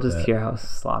 But you'll just hear how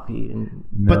sloppy and.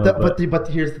 But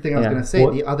here's the thing I was going to say.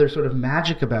 The other sort of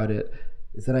magic about it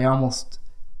is that I almost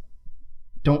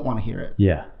don't want to hear it.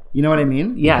 Yeah. You know what I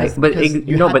mean? Yeah, because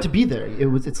you had to be there.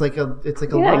 It's like a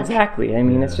yeah, exactly. I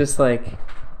mean, it's just like,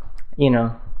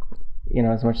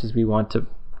 as much as we want to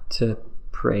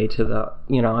pray to the,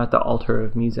 at the altar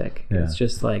of music, it's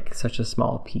just like such a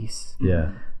small piece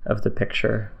of the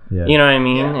picture. Yeah. You know what I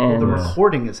mean? Yeah. Well, the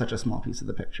recording is such a small piece of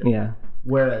the picture. Yeah.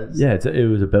 Whereas it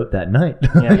was about that night.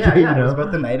 Yeah. It was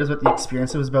about the night. It was about the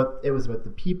experience. It was about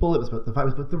the people. It was about the vibe. It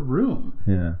was about the room.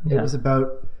 It was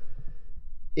about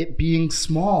it being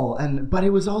small, but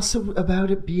it was also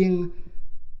about it being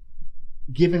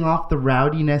giving off the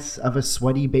rowdiness of a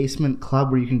sweaty basement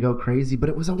club where you can go crazy, but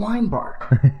it was a wine bar.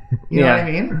 You know what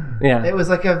I mean? Yeah. It was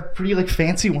like a pretty like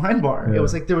fancy wine bar. Yeah. It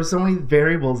was like there were so many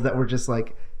variables that were just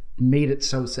like made it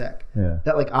so sick. Yeah.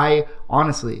 That like I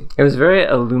honestly it was very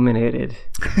illuminated.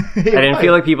 I didn't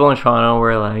feel like people in Toronto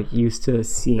were like used to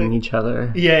seeing each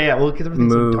other. Yeah. Well, because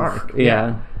everything's move. So dark.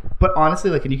 Yeah. But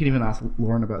honestly, like, and you can even ask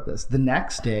Lauren about this. The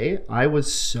next day, I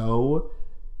was so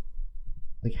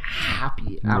like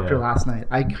happy after last night.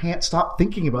 I can't stop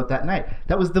thinking about that night.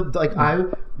 That was I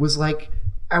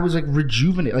was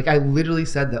rejuvenated. Like I literally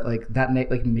said that like that night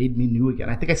like made me new again.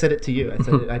 I think I said it to you. I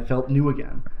said I felt new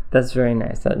again. That's very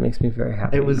nice. That makes me very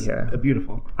happy. It was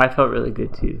beautiful. I felt really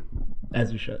good too.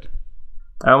 As you should.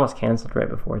 I almost canceled right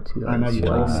before too. I know you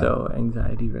told me. So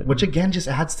anxiety ridden. Which again just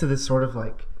adds to this sort of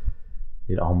like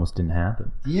it almost didn't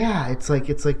happen. Yeah, it's like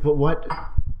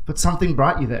but something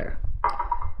brought you there.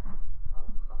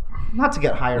 Not to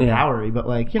get higher powery, but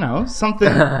like, something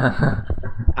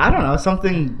I don't know,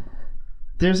 something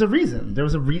there's a reason. There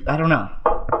was I don't know.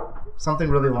 Something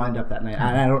really lined up that night.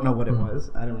 I don't know what it was.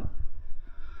 I don't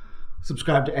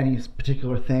subscribe to any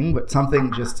particular thing, but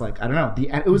something just like, I don't know.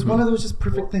 It was one of those just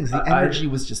perfect things. The energy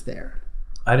was just there.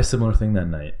 I had a similar thing that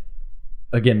night.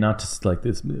 Again, not just like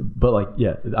this, but like,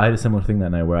 yeah, I had a similar thing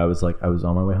that night where I was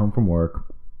on my way home from work.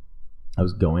 I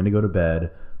was going to go to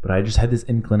bed, but I just had this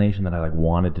inclination that I like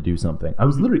wanted to do something. I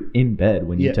was literally in bed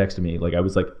when you texted me. Like I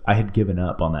was like, I had given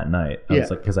up on that night. I was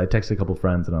like, because I texted a couple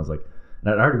friends and I was like,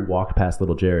 and I'd already walked past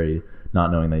Little Jerry,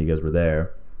 not knowing that you guys were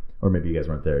there, or maybe you guys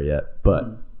weren't there yet. But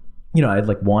I'd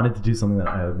like wanted to do something that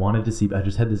I wanted to see. I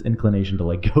just had this inclination to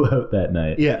like go out that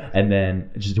night. Yeah. And then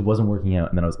it wasn't working out.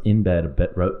 And then I was in bed,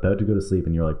 about to go to sleep,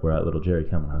 and you're like, "We're at Little Jerry,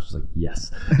 come." And I was just like,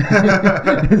 "Yes."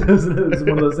 It was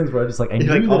one of those things where I just like I knew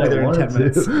that I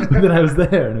wanted to, but then I was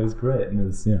there, and it was great, and it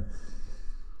was yeah.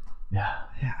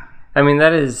 I mean,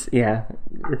 that is,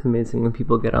 it's amazing when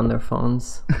people get on their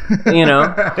phones, You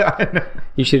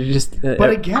should have just, but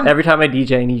again, every time I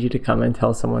DJ, I need you to come and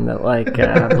tell someone that, like,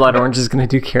 Blood Orange is going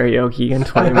to do karaoke in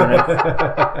 20 minutes.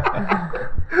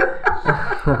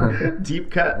 Deep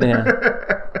cut. Yeah.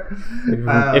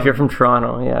 If you're from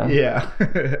Toronto, Yeah.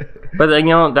 But, like,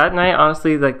 that night,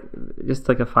 honestly, like, just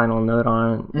like a final note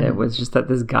on it, it was just that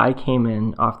this guy came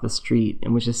in off the street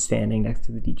and was just standing next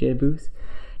to the DJ booth.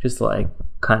 Just like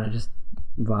kind of just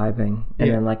vibing,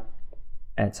 and then like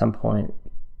at some point,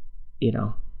 he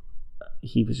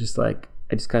was just like,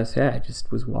 I just gotta say, I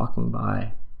just was walking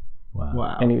by.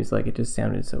 Wow. And he was like, it just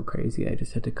sounded so crazy. I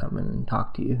just had to come in and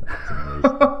talk to you.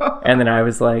 And then I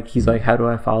was like, he's like, how do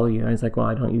I follow you? And I was like, well,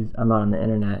 I'm not on the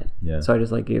internet. Yeah. So I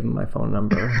just like gave him my phone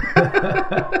number.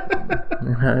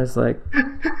 And I was like,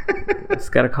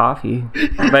 just got a coffee,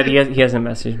 but he hasn't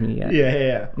messaged me yet.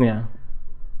 Yeah.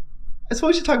 I suppose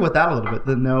we should talk about that a little bit,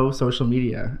 the no social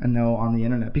media and no on the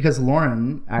internet. Because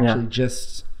Lauren actually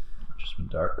just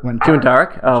went dark. She went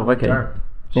dark? Oh, wicked.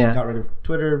 She got rid of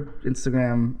Twitter,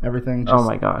 Instagram, everything. Just oh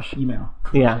my gosh. Email.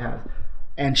 Yeah. She has.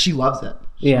 And she loves it.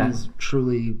 She's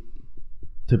truly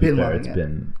to be fair, it's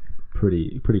been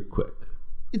pretty quick.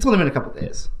 It's only been a couple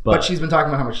days. But she's been talking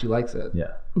about how much she likes it.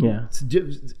 Yeah. Yeah.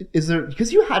 Is there,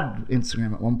 because you had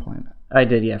Instagram at one point. I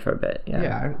did, for a bit. Yeah.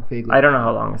 Yeah, vaguely. I don't know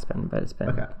how long it's been, but it's been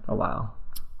a while.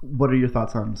 What are your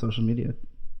thoughts on social media?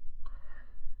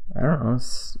 I don't know.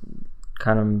 It's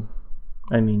kind of,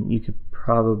 I mean, you could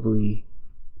probably,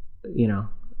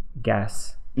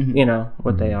 guess,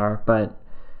 what they are. But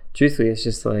truthfully, it's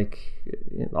just like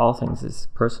all things is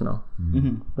personal.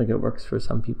 Mm-hmm. Like it works for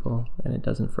some people and it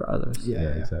doesn't for others. Yeah,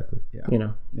 exactly.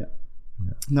 Yeah. Yeah.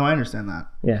 No, I understand that.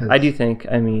 Yeah, I do think,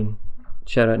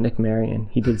 shout out Nick Marion.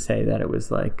 He did say that it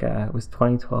was like, was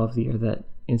 2012 the year that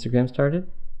Instagram started?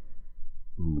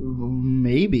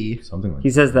 Maybe. Something like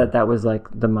He says that was like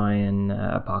the Mayan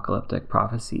apocalyptic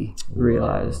prophecy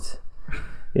realized.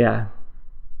 Yeah.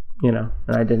 And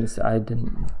I didn't say, I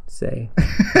didn't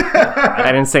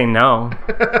say no.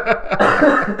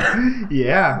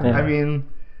 Yeah. I mean,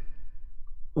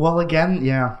 well, again,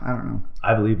 I don't know.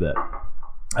 I believe that.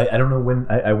 I don't know when.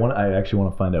 I actually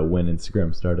want to find out when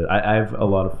Instagram started. I have a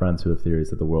lot of friends who have theories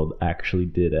that the world actually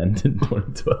did end in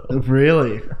 2012.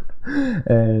 Really?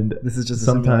 And this is just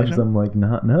sometimes I'm like,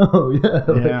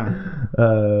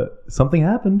 something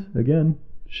happened again.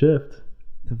 Shift.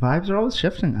 The vibes are always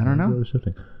shifting. I don't know. Always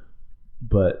shifting.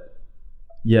 But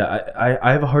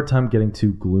I have a hard time getting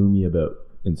too gloomy about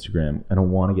Instagram. I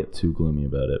don't want to get too gloomy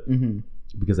about it. Mm-hmm.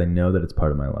 because I know that it's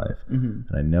part of my life, and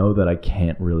I know that I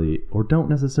can't really or don't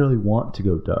necessarily want to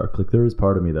go dark. Like there is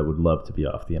part of me that would love to be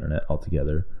off the internet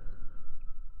altogether.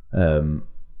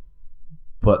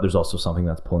 But there's also something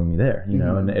that's pulling me there, you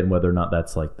know, and whether or not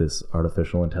that's like this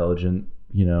artificial intelligent,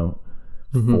 you know,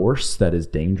 force that is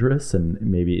dangerous and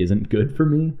maybe isn't good for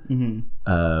me.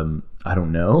 I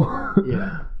don't know.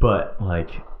 But like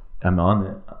I'm on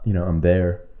it, you know, I'm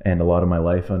there, and a lot of my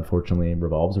life unfortunately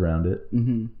revolves around it,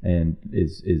 and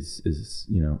is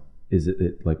you know,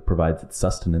 it like provides its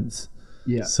sustenance.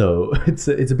 So it's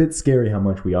a bit scary how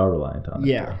much we are reliant on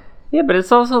it. Yeah, but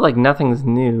it's also like nothing's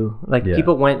new. Like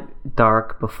people went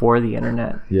dark before the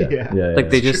internet. Like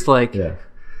they just like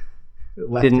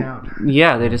left town.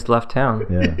 Yeah, they just left town.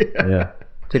 They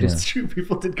just It's true.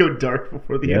 People did go dark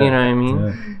before the internet. You know what I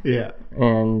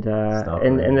mean?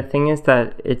 And the thing is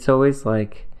that it's always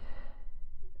like,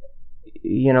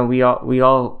 you know, we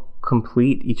all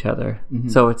complete each other.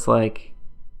 So it's like,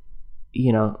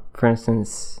 you know, for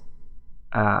instance,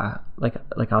 like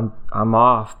I'm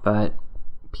off, but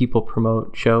people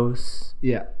promote shows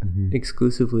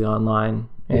exclusively online,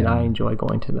 and I enjoy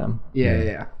going to them.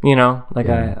 You know, like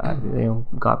I you know,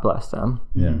 God bless them.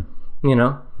 You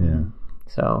know.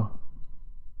 So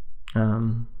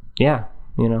you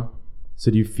know.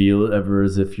 So do you feel ever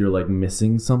as if you're like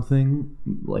missing something,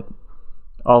 like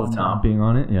all the time, not being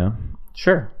on it?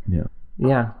 Sure.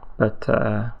 But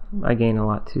I gain a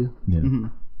lot too.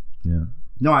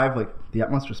 No, I have like the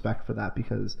utmost respect for that,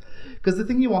 because the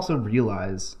thing you also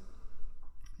realize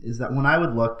is that when I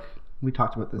would look, we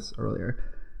talked about this earlier,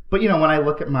 but you know, when I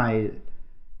look at my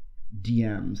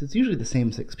DMs, it's usually the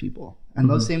same 6 people, and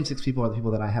those same 6 people are the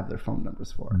people that I have their phone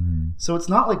numbers for. So it's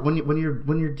not like when you're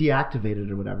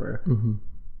deactivated or whatever,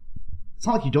 it's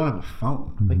not like you don't have a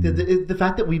phone. Like the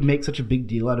fact that we make such a big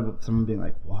deal out of someone being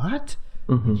like, "What?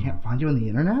 I can't find you on the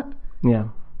internet?"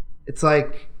 It's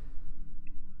like.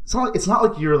 It's not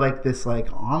like you're like this like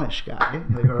Amish guy,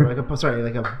 like, or like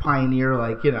a pioneer,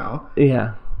 like, you know.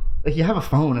 Like you have a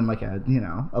phone and like a, you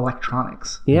know,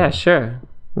 electronics. Sure.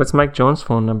 What's Mike Jones'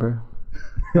 phone number?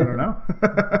 I don't know.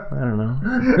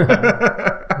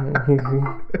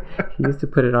 He used to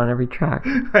put it on every track.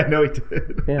 I know he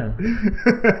did. We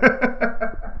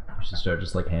should start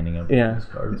just like handing out these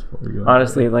cards for you.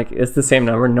 Honestly, like it's the same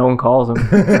number. No one calls him.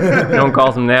 No one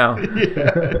calls him now.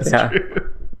 That's true.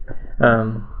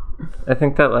 I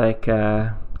think that like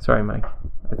sorry, Mike.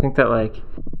 I think that like,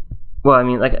 well, I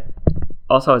mean, like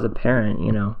also as a parent,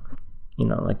 you know,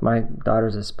 like my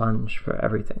daughter's a sponge for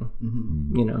everything.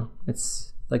 You know,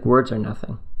 it's like words are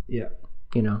nothing. You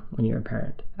know, when you're a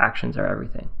parent, actions are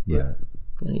everything. You know,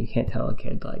 you can't tell a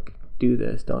kid like do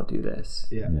this, don't do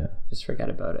this. Just forget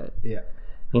about it.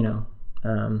 You know,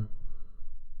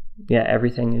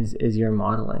 everything is your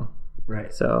modeling.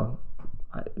 Right. So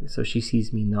she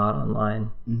sees me not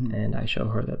online, and I show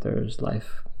her that there's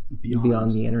life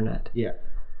beyond the internet.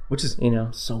 Which is, you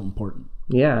know, so important.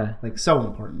 Like so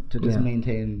important to just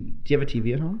maintain. Do you have a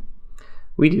TV at home?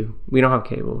 We do. We don't have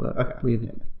cable, but we have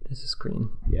there's a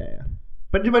screen.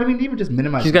 But I mean, even just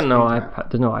minimize. She's got no iPad.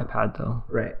 There's no iPad though.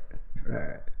 Right.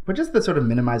 But just the sort of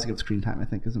minimizing of screen time, I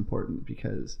think, is important,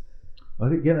 because.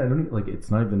 But again, I don't like. It's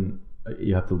not even.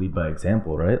 You have to lead by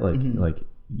example, right? Like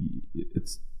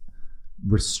it's.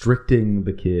 Restricting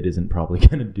the kid isn't probably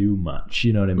going to do much,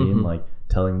 you know what I mean? Like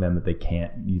telling them that they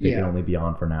can only be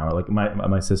on for an hour. Like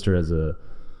my sister has I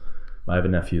have a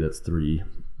nephew that's 3,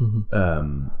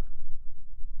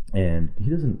 and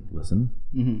he doesn't listen.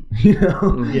 You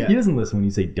know, he doesn't listen when you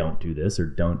say don't do this or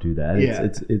don't do that.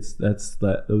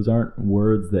 Those aren't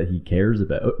words that he cares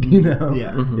about. You know,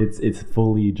 it's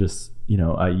fully just, you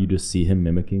know, you just see him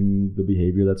mimicking the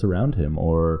behavior that's around him,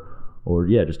 or like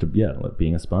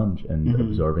being a sponge and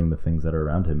absorbing the things that are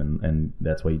around him, and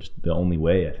that's why the only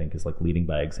way, I think, is like leading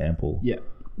by example.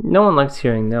 No one likes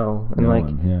hearing no, and like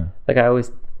I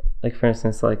always, like for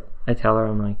instance, like I tell her,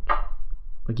 I'm like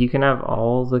you can have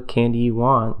all the candy you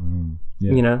want,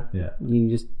 you know, you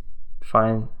just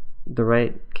find the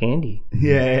right candy.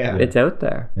 It's out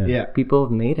there. People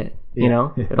have made it. You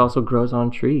know, it also grows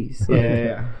on trees.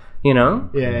 You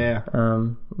know.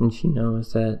 And she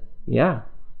knows that.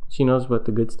 She knows what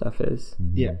the good stuff is.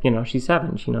 You know, she's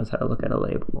 7. She knows how to look at a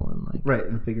label and like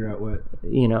and figure out what,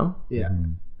 you know.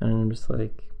 And I'm just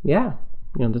like, you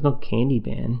know, there's no candy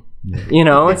ban. You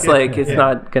know, it's like it's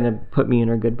not gonna put me in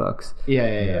her good books.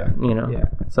 You know.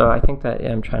 So I think that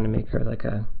I'm trying to make her like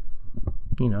a,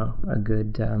 you know, a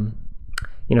good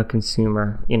you know,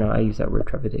 consumer. You know, I use that word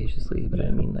trepidatiously, but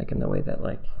I mean like in the way that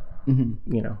like you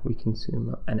know, we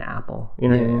consume an apple. You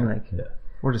know what I mean? Like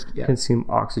or just consume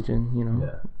oxygen, you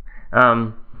know.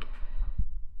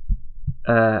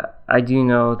 I do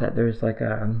know that there's like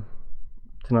to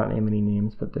not name any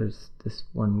names, but there's this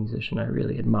one musician I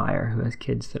really admire who has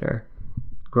kids that are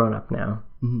grown up now.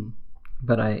 Mm-hmm.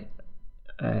 But I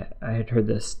had heard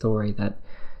this story that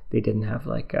they didn't have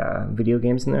like video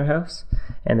games in their house,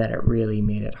 and that it really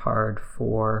made it hard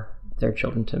for their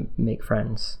children to make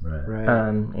friends. Right.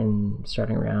 And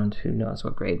starting around who knows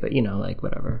what grade, but like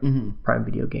whatever, prime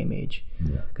video game age,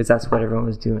 because that's what everyone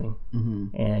was doing.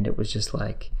 And it was just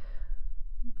like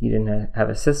you didn't have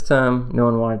a system. No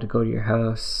one wanted to go to your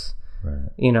house. Right.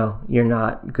 You're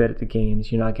not good at the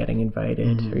games. You're not getting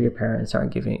invited, or your parents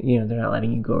aren't giving. They're not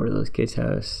letting you go over to those kids'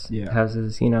 houses.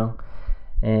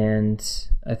 And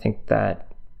I think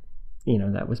that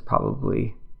that was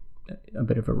probably a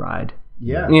bit of a ride.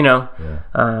 Yeah.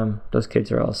 Those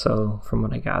kids are also, from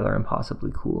what I gather,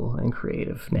 impossibly cool and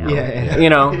creative now.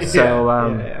 Yeah.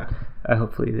 So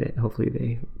hopefully they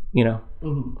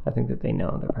I think that they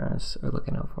know their parents are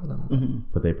looking out for them.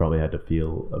 But they probably had to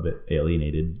feel a bit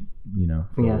alienated,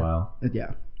 for a while.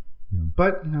 Yeah.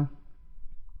 But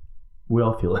we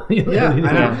all feel alienated. Yeah,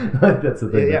 I know. That's the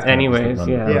thing. Yeah. Anyways,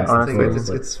 honestly,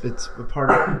 it's a part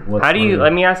of. How do you?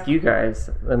 Let me ask you guys.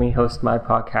 Let me host my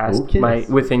podcast,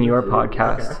 within your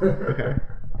podcast. Okay.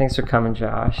 Thanks for coming,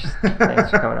 Josh. Thanks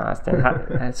for coming, Austin.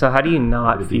 How do you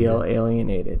not feel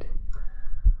alienated?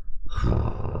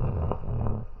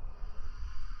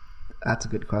 That's a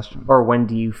good question. Or when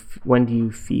do you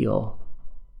feel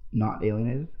not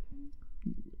alienated?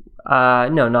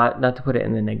 No, not to put it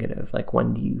in the negative. Like,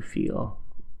 when do you feel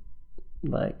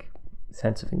like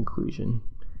sense of inclusion?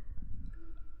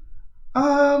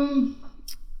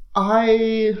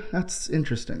 That's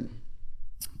interesting,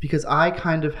 because I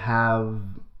kind of have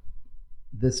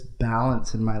this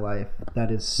balance in my life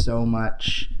that is so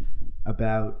much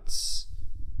about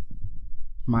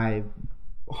my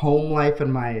home life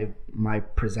and my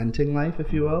presenting life,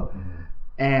 if you will.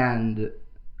 And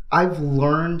I've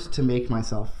learned to make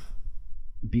myself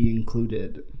be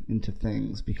included into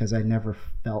things because I never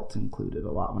felt included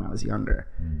a lot when I was younger.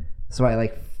 So I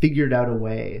figured out a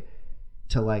way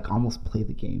to almost play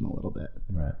the game a little bit.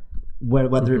 Right.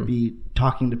 Whether it be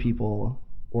talking to people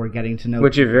or getting to know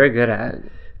which you're very good at.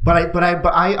 But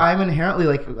I'm inherently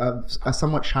a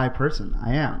somewhat shy person.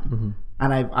 I am.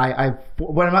 And I'm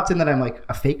not saying that I'm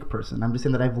a fake person. I'm just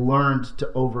saying that I've learned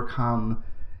to overcome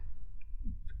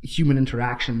human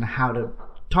interaction, how to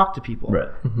talk to people, right.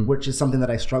 Which is something that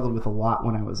I struggled with a lot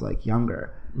when I was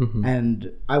younger.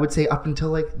 And I would say up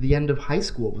until the end of high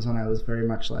school was when I was very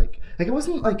much it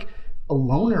wasn't a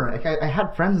loner. I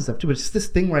had friends and stuff too, but it's just this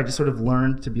thing where I just sort of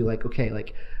learned to be okay,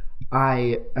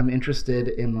 I am interested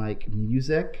in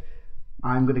music.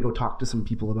 I'm going to go talk to some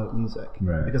people about music,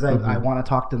 right. Because I want to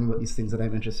talk to them about these things that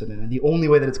I'm interested in. And the only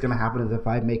way that it's going to happen is if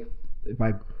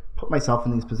I put myself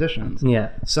in these positions. Yeah.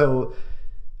 So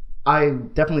I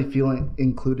definitely feel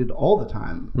included all the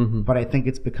time, but I think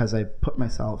it's because I put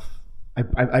myself,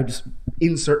 I just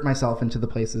insert myself into the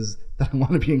places that I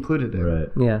want to be included in. Right.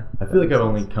 Yeah. I feel like I've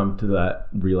only come to that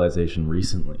realization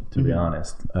recently, to be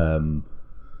honest.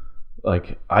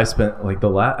 I spent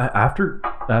after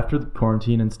the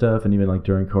quarantine and stuff, and even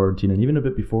during quarantine, and even a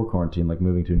bit before quarantine,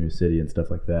 moving to a new city and stuff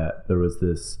like that, there was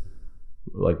this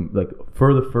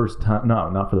for the first time,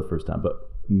 not for the first time, but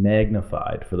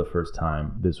magnified for the first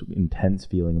time, this intense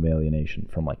feeling of alienation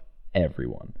from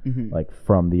everyone,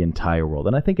 from the entire world.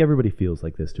 And I think everybody feels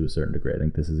like this to a certain degree. I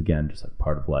think this is, again, just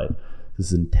part of life.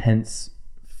 This intense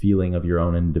feeling of your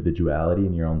own individuality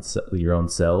and your own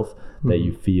self that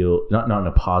you feel not in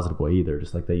a positive way either,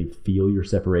 just that you feel your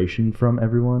separation from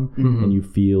everyone, and you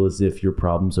feel as if your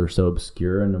problems are so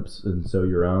obscure and so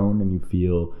your own, and you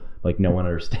feel like no one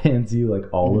understands you,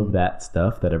 all of that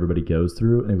stuff that everybody goes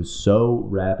through. And it was so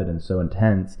rapid and so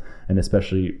intense, and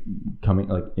especially coming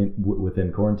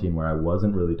within quarantine, where I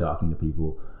wasn't really talking to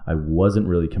people, I wasn't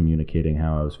really communicating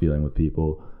how I was feeling with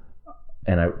people,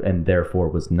 and therefore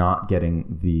was not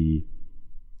getting the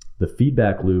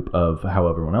feedback loop of how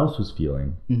everyone else was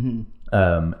feeling.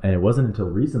 And it wasn't until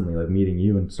recently, meeting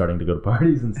you and starting to go to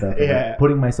parties and stuff, and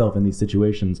putting myself in these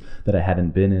situations that I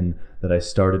hadn't been in, that I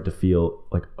started to feel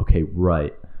okay,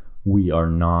 right, we are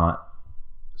not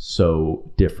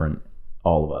so different,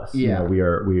 all of us. Yeah.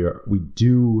 We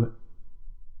do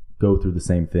go through the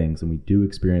same things, and we do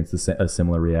experience a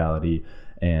similar reality.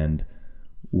 And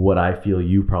what I feel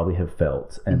you probably have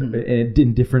felt, and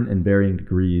in different and varying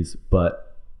degrees, but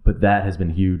that has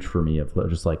been huge for me, of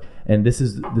just and this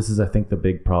is I think the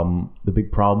big problem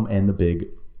and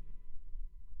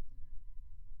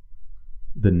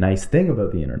the nice thing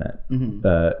about the internet,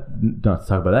 not to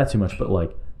talk about that too much, but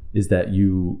is that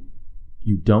you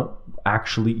you don't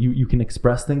actually, you can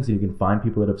express things and you can find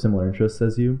people that have similar interests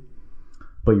as you,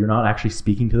 but you're not actually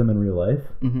speaking to them in real life.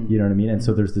 You know what I mean? And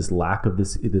so there's this lack of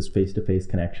this face-to-face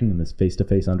connection and this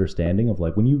face-to-face understanding of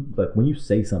when you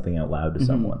say something out loud to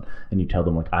someone and you tell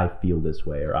them I feel this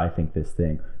way or I think this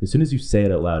thing, as soon as you say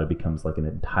it out loud, it becomes an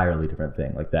entirely different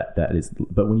thing. That is,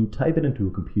 but when you type it into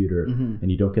a computer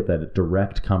and you don't get that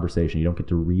direct conversation, you don't get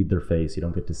to read their face, you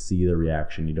don't get to see their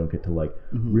reaction, you don't get to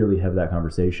really have that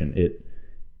conversation.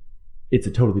 It's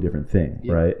a totally different thing,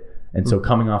 right? And so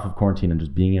coming off of quarantine and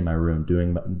just being in my room,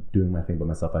 doing my thing by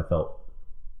myself, I felt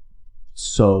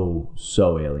so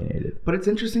alienated. But it's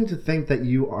interesting to think that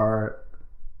you are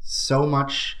so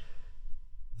much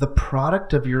the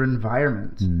product of your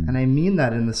environment. And I mean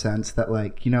that in the sense that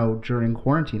during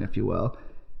quarantine, if you will,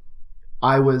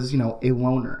 I was, a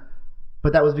loner.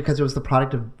 But that was because it was the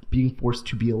product of being forced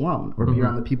to be alone or be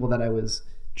around the people that I was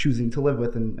choosing to live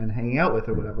with and hanging out with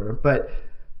or whatever. But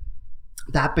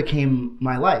that became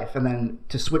my life. And then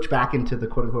to switch back into the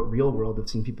quote unquote real world of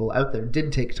seeing people out there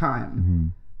did take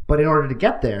time. But in order to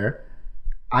get there,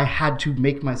 I had to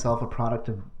make myself a product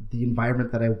of the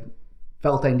environment that I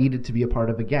felt I needed to be a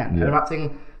part of again. And I'm not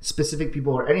saying specific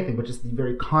people or anything, but just the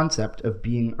very concept of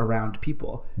being around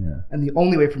people. And the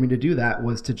only way for me to do that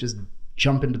was to just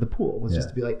jump into the pool, was just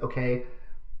to be okay,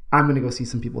 I'm going to go see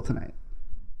some people tonight.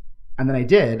 And then I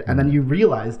did, and then you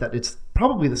realize that it's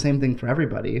probably the same thing for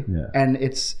everybody. And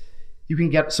you can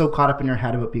get so caught up in your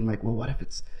head about being well, what if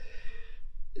it's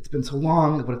been so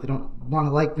long? What if they don't want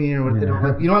to like me, or what if they don't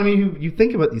like? You know what I mean? You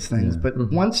think about these things, but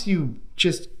once you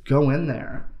just go in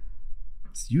there,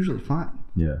 it's usually fine.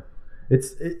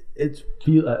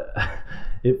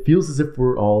 It feels as if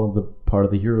we're all in the part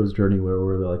of the hero's journey where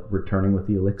we're returning with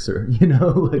the elixir,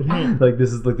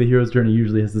 this is the hero's journey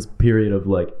usually has this period of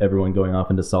everyone going off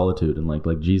into solitude, and like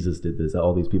Jesus did this,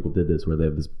 all these people did this, where they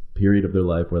have this period of their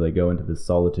life where they go into this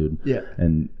solitude.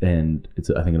 And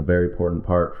it's, I think, a very important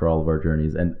part for all of our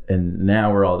journeys, and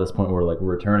now we're all at this point where we're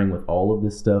returning with all of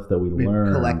this stuff that we've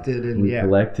learned, collected,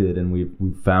 and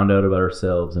we've found out about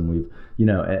ourselves, and we've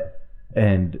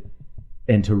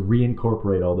and to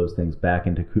reincorporate all those things back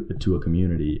into a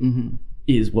community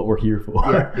is what we're here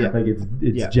for.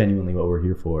 It's genuinely what we're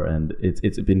here for, and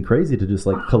it's been crazy to just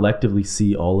collectively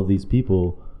see all of these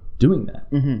people doing that,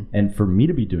 and for me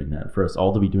to be doing that, for us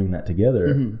all to be doing that together,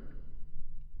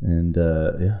 and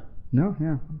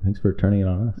thanks for turning it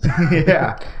on us.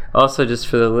 Also, just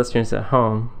for the listeners at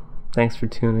home, thanks for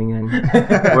tuning in.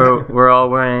 We're all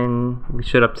wearing. We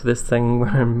showed up to this thing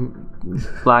wearing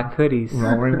black hoodies. We're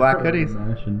all wearing black hoodies.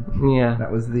 Yeah,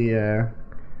 that was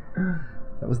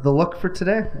the look for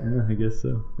today. Yeah, I guess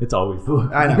so. It's always the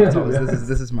look. I know. It's always,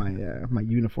 this is my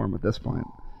uniform at this point.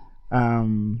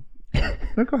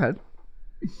 No, go ahead.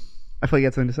 I feel like you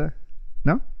had something to say.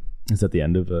 No? Is that the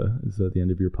end of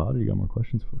your pod, or you got more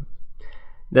questions for us?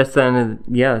 That's the end of,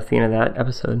 that's the end of that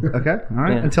episode. Okay. All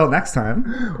right. Yeah. Until next time.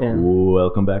 Yeah.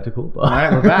 Welcome back to Cool Pod. All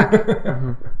right, we're back.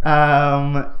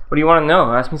 What do you want to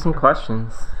know? Ask me some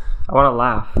questions. I want to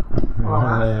laugh.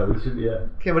 Yeah, we should. Yeah.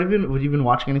 Okay. What have you been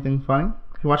watching? Anything funny?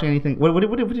 You watching anything? What's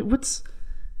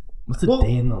a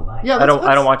day in the life? Yeah. I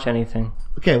don't watch anything.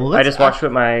 Okay. Well, I just watch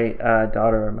what my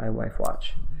daughter or my wife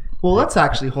watch. Well, let's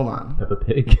actually hold on. Peppa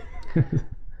Pig.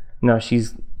 No,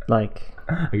 she's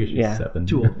I guess she's 7.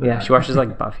 Yeah, she watches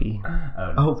Buffy.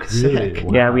 Oh, sick. Really?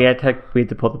 Wow. Yeah, we had to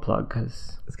pull the plug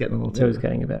because it's getting a little too. It was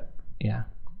getting a bit. Yeah.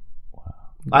 Wow.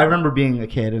 I remember being a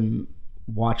kid and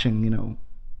watching,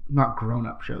 not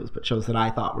grown-up shows, but shows that I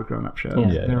thought were grown-up shows. Yeah.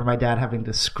 I remember my dad having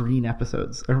to screen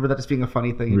episodes. I remember that just being a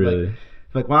funny thing. Really?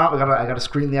 Well, I gotta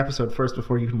screen the episode first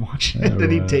before you can watch it. Then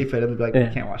he'd tape it and be you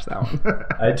can't watch that one.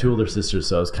 I had 2 older sisters,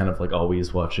 so I was kind of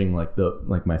always watching my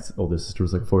older sister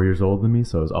was 4 years older than me,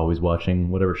 so I was always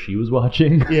watching whatever she was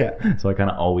watching. Yeah. So I kind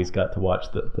of always got to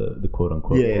watch the quote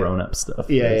unquote grown up stuff.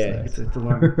 Yeah, nice. It's a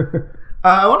learn.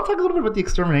 I want to talk a little bit about the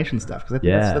extermination stuff, because I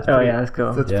think that's pretty, that's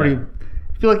cool. That's pretty.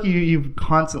 I feel like you've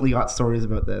constantly got stories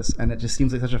about this, and it just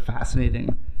seems like such a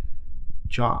fascinating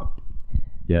job.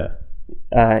 Yeah.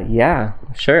 Yeah,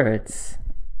 sure.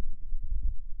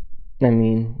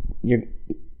 You're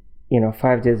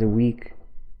 5 days a week,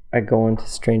 I go into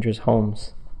strangers'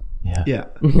 homes. Yeah. Yeah.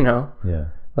 Yeah.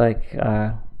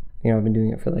 I've been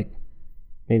doing it for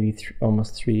maybe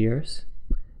almost 3 years.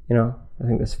 I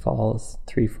think this fall is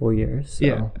 3 full years. So,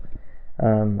 yeah.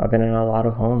 I've been in a lot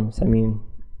of homes.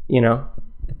 You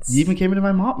even came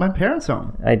into my parents'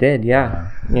 home. I did,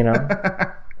 yeah.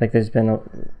 There's been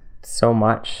so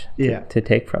much to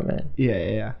take from it.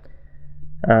 Yeah.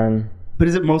 But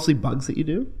is it mostly bugs that you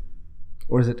do,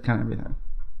 or is it kind of everything?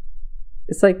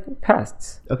 It's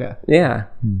pests. Okay. Yeah.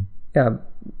 Yeah,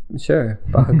 sure.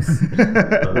 Bugs,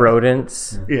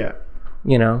 rodents. Yeah.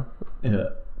 You know. Yeah.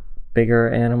 Bigger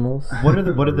animals. What are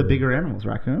the bigger animals?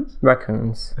 Raccoons?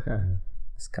 Raccoons. Okay.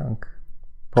 Skunk.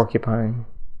 Porcupine.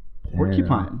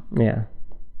 Porcupine. Yeah.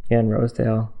 Yeah, in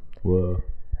Rosedale. Whoa.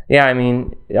 Yeah, I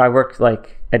mean, I worked I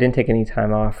didn't take any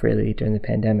time off really during the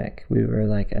pandemic. We were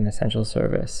like an essential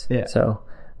service. Yeah. So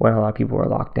when a lot of people were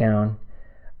locked down,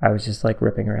 I was just like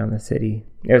ripping around the city.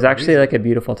 It was actually like a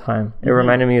beautiful time. It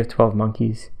reminded me of 12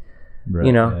 Monkeys. Right,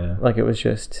 you know, like it was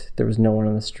just, there was no one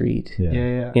on the street.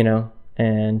 Yeah. You know,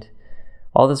 and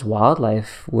all this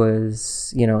wildlife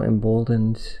was, you know,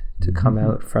 emboldened to come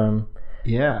out from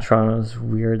Toronto's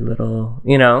weird little,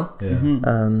 you know,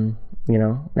 you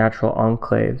know, natural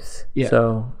enclaves. Yeah.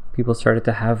 So people started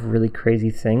to have really crazy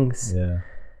things. Yeah.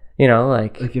 You know,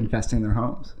 like infesting their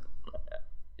homes.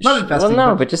 Not infesting. Well,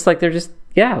 no, but just like they're just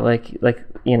like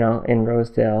you know, in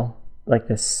Rosedale, like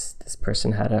this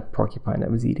person had a porcupine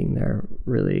that was eating their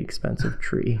really expensive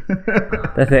tree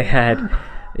that they had.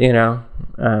 You know,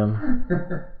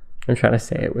 I'm trying to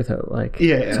say it without like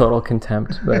total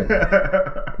contempt, but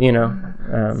you know,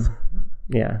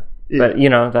 but you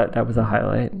know that was a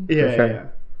highlight for sure. Yeah.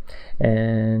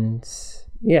 And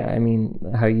I mean,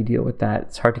 how you deal with that?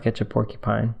 It's hard to catch a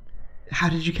porcupine. How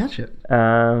did you catch it?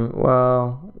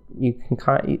 Well, you can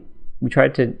we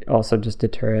tried to also just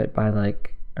deter it by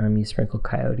like you sprinkle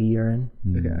coyote urine.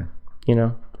 Okay. You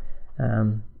know,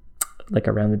 like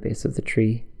around the base of the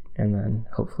tree. And then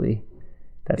hopefully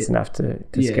that's enough to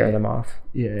scare them off.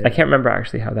 Yeah. I can't remember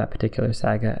actually how that particular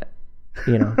saga,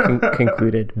 you know,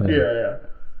 concluded. But. Yeah.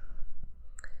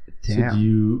 Damn. So do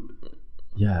you?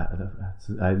 Yeah,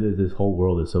 this whole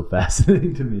world is so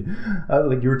fascinating to me.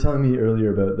 Like you were telling me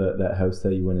earlier about that house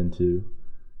that you went into.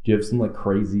 Do you have some like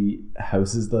crazy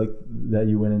houses like that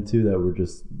you went into that were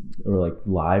just, or like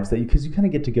lives that because you kind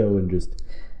of get to go and just.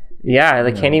 Yeah,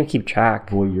 I can't even keep track.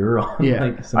 Well, you're on. Yeah.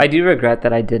 Like I do regret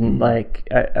that I didn't I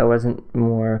wasn't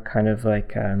more kind of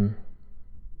like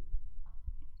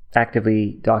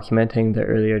actively documenting the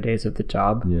earlier days of the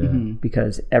job. Yeah.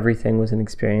 Because everything was an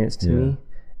experience to me.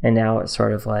 And now it's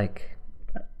sort of like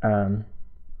I'm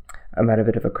at a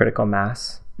bit of a critical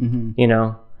mass, you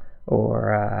know,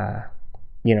 or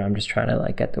you know, I'm just trying to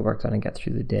like get the work done and get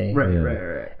through the day.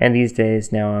 Right. And these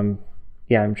days now I'm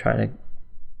trying to,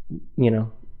 you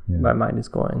know, my mind is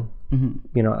going,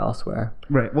 you know, elsewhere.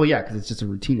 Right. Well, yeah, because it's just a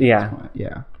routine at this point.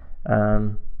 Yeah.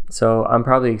 So I'm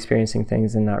probably experiencing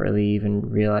things and not really even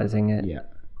realizing it. Yeah.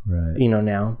 Right. You know,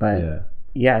 now, but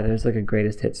there's like a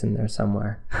greatest hits in there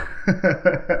somewhere.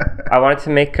 I wanted to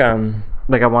make I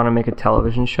want to make a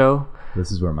television show.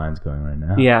 This is where mine's going right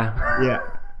now. Yeah. Yeah.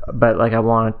 But like I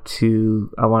want to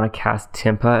cast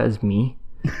Timpa as me,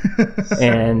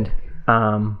 and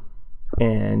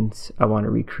I want to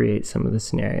recreate some of the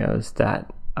scenarios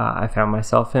that I found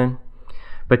myself in.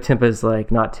 But Timpa's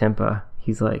like not Timpa.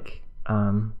 He's like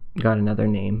got another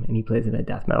name, and he plays in a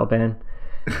death metal band.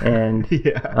 And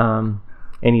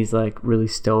and he's like really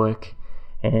stoic,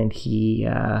 and he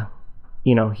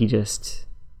you know, he just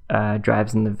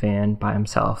drives in the van by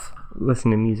himself,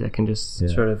 listening to music, and just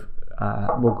sort of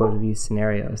we'll go to these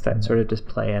scenarios that sort of just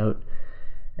play out,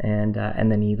 and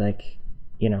then he like,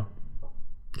 you know,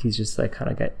 he's just like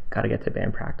kind of gotta get to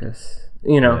band practice,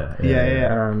 you know.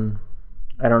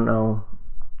 I don't know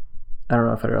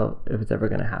if it's ever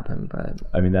gonna happen, but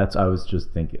I mean I was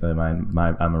just thinking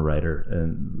I'm a writer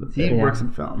and he works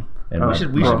in film, and we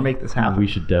should make this happen. We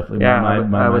should definitely. My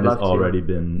mind has already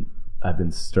been. I've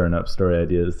been stirring up story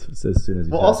ideas as soon as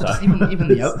you. Well, also just even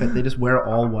the outfit, they just wear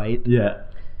all white. Yeah.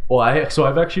 Well,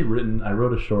 I've actually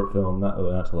wrote a short film, not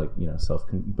to like, you know,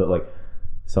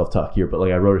 self-talk here, but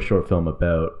like I wrote a short film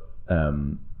about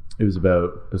it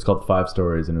was called 5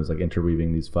 Stories, and it was like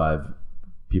interweaving these 5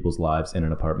 people's lives in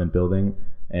an apartment building,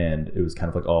 and it was kind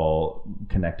of like all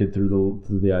connected through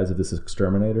the eyes of this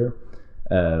exterminator.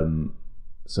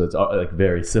 So it's like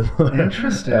very similar.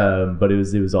 Interesting. But it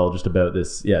was all just about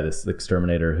this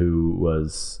exterminator who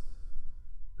was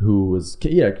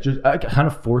just kind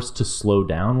of forced to slow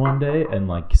down one day and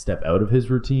like step out of his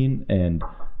routine and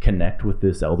connect with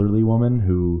this elderly woman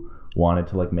who wanted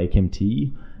to like make him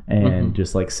tea and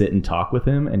just like sit and talk with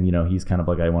him. And, you know, he's kind of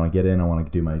like, I want to get in, I want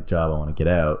to do my job, I want to get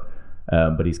out.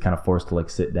 But he's kind of forced to like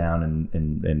sit down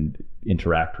and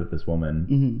interact with this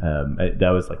woman. That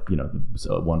was like, you know,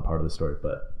 one part of the story,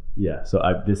 but yeah. So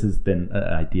this has been an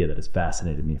idea that has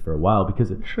fascinated me for a while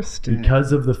because of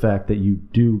the fact that you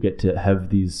do get to have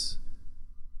these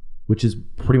which is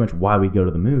pretty much why we go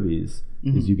to the movies.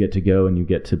 Is you get to go and you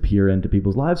get to peer into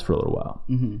people's lives for a little while.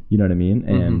 You know what I mean?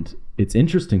 And it's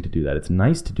interesting to do that. It's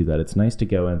nice to do that. It's nice to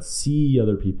go and see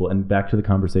other people. And back to the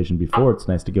conversation before, it's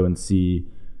nice to go and see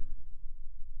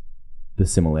the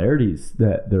similarities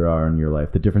that there are in your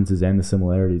life, the differences and the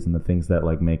similarities, and the things that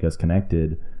like make us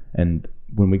connected. And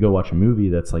when we go watch a movie,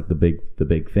 that's like the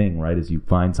big thing, right? Is you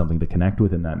find something to connect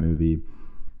with in that movie,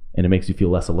 and it makes you feel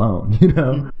less alone, you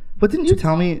know? But didn't you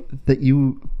tell me that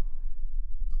you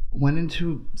went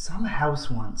into some house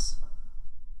once,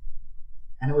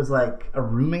 and it was like a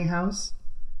rooming house,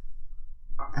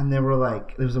 and there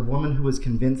was a woman who was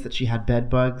convinced that she had bed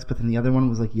bugs, but then the other one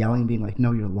was like yelling, being like,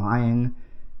 "No, you're lying."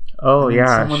 Oh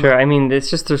yeah, sure. I mean, it's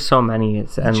just there's so many.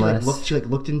 It's endless. She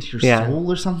looked into your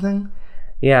soul or something.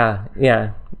 Yeah.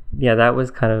 That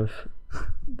was kind of,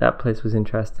 that place was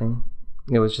interesting.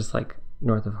 It was just like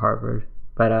north of Harvard,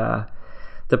 but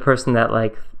the person that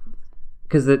like,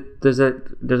 because there's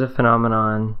a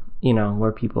phenomenon, you know,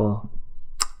 where people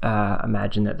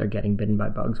imagine that they're getting bitten by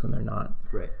bugs when they're not.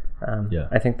 Right.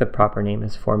 I think the proper name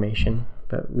is formation,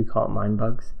 but we call it mind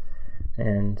bugs,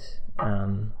 and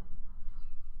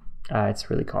it's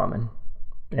really common.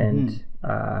 And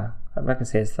I'm not gonna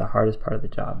say it's the hardest part of the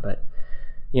job, but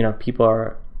you know, people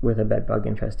are with a bed bug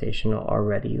infestation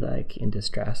already like in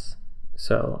distress.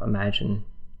 So imagine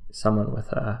someone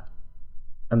with a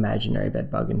imaginary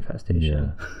bed bug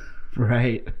infestation. Yeah.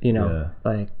 Right. You know,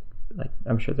 like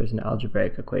I'm sure there's an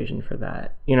algebraic equation for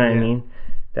that. You know what I mean?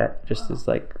 That just is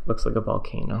like, looks like a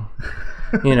volcano,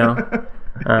 you know?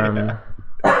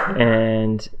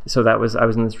 And so I was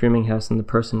in this rooming house and the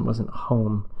person wasn't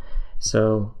home.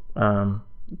 So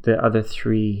the other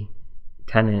 3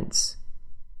 tenants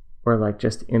were like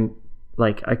just in,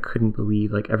 like, I couldn't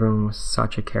believe, like, everyone was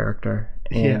such a character,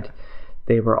 and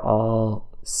they were all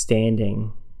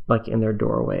standing like in their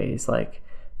doorways, like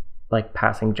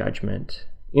passing judgment,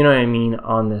 you know what I mean,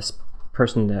 on this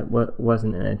person that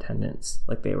wasn't in attendance.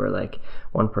 Like, they were like,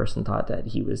 one person thought that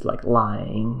he was like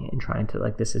lying and trying to,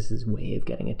 like, this is his way of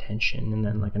getting attention, and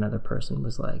then like another person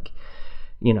was like,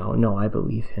 you know, no, I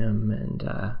believe him, and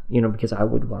you know, because I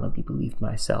would want to be believed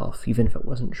myself even if it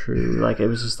wasn't true. Like, it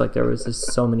was just like there was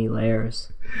just so many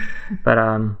layers. But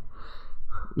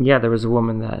yeah, there was a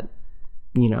woman that,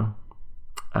 you know,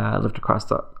 lived across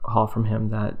the hall from him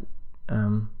that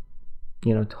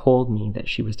you know, told me that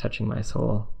she was touching my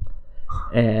soul,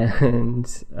 and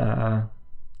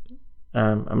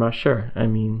I'm not sure. I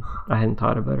mean, I hadn't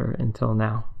thought about her until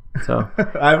now. So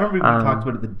I remember we talked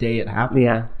about it the day it happened.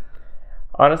 Yeah.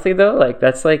 Honestly though, like,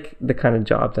 that's like the kind of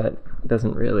job that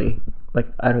doesn't really, like,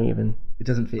 it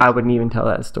doesn't fit. I wouldn't even tell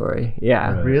that story.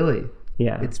 Yeah. Right. Really?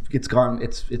 Yeah. It's gone.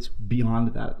 It's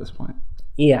beyond that at this point.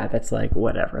 Yeah, that's like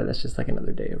whatever. That's just like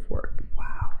another day of work.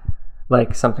 Wow.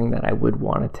 Like, something that I would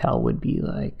want to tell would be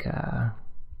like, I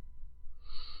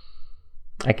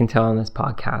can tell on this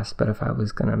podcast, but if I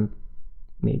was gonna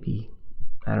maybe,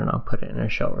 I don't know, put it in a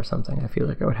show or something, I feel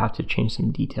like I would have to change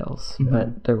some details. Mm-hmm.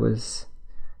 But there was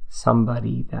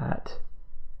somebody that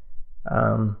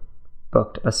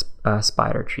booked a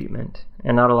spider treatment,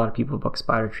 and not a lot of people book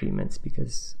spider treatments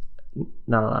because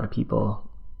not a lot of people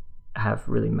have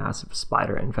really massive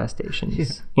spider infestations.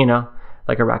 Yeah. You know,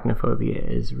 like, arachnophobia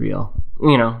is real,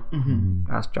 you know. Mm-hmm.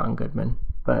 Ask John Goodman.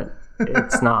 But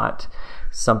it's not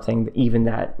something that even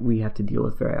that we have to deal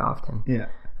with very often. Yeah.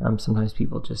 Sometimes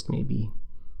people just maybe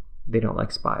they don't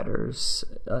like spiders,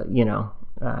 you know,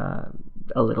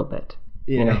 a little bit.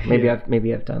 Yeah. You know,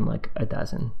 maybe I've done like a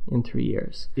dozen in 3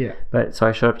 years. Yeah. But so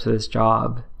I showed up to this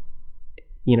job,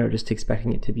 you know, just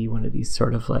expecting it to be one of these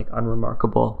sort of like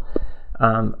unremarkable,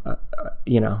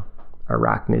 you know,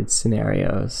 arachnid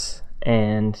scenarios,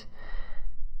 and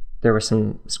there were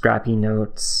some scrappy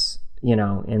notes, you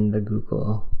know, in the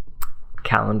Google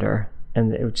calendar,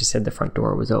 and it just said the front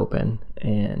door was open,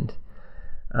 and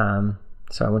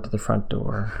so I went to the front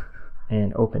door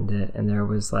and opened it, and there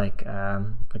was like a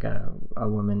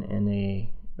woman in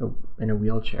a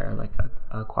wheelchair, like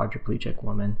a quadriplegic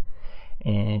woman,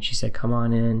 and she said, "Come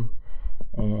on in,"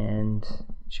 and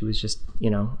she was just, you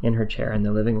know, in her chair in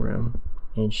the living room,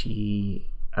 and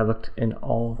I looked in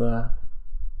all the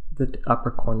upper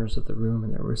corners of the room,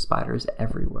 and there were spiders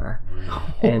everywhere.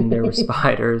 And there were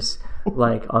spiders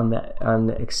like on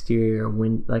the exterior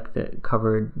like that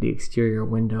covered the exterior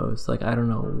windows. Like, I don't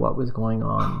know what was going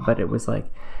on, but it was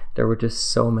like there were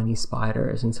just so many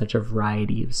spiders and such a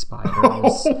variety of spiders.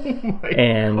 Oh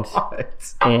my God.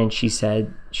 And she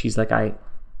said, she's like, I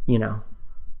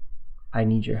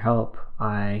need your help.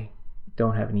 I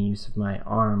don't have any use of my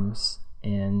arms,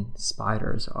 and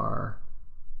spiders are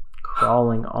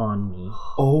crawling on me.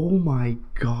 Oh my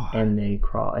God. And they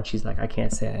crawl. And she's like, I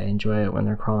can't say I enjoy it when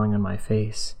they're crawling on my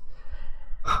face.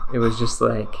 It was just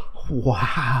like,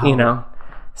 wow. You know?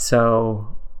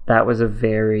 So that was a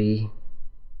very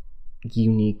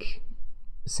unique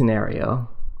scenario.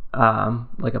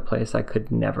 Like a place I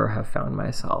could never have found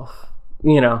myself,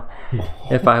 you know,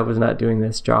 if I was not doing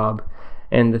this job.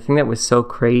 And the thing that was so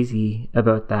crazy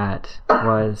about that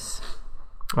was,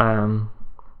 I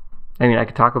mean, I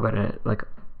could talk about it like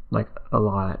a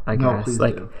lot, I guess.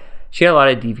 Like, do. She had a lot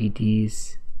of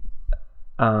DVDs,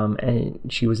 and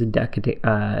she was a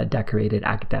decorated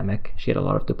academic. She had a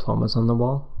lot of diplomas on the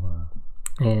wall. Wow.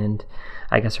 And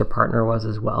I guess her partner was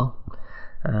as well.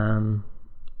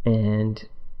 And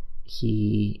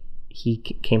he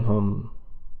came home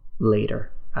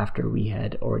later after we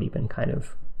had already been kind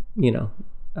of,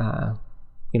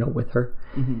 with her.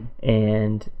 Mm-hmm.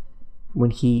 And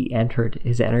when he entered,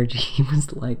 his energy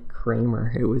was like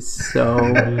Kramer. It was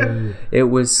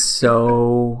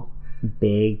so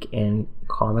big and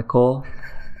comical,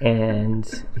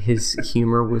 and his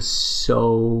humor was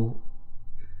so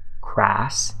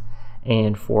crass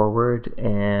and forward,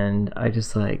 and I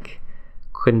just like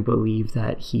couldn't believe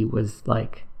that he was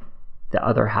like the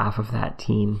other half of that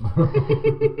team.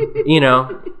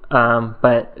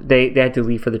 But they had to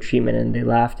leave for the treatment, and they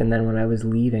left. And then when I was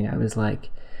leaving, I was like,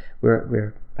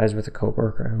 I was with a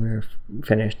coworker, and we were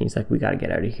finished, and he's like, we got to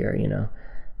get out of here,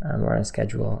 we're on a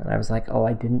schedule. And I was like, oh,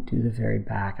 I didn't do the very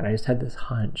back, and I just had this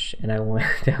hunch, and I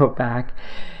went out back,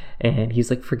 and he's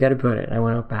like, forget about it. And I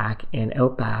went out back, and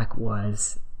out back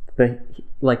was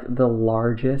the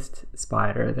largest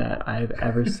spider that I've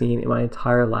ever seen in my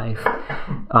entire life.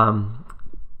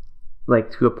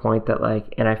 Like to a point that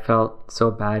and I felt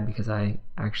so bad because I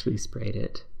actually sprayed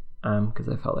it, because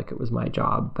I felt like it was my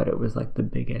job, but it was like the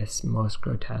biggest, most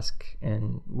grotesque,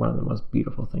 and one of the most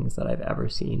beautiful things that I've ever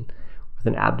seen, with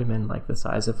an abdomen like the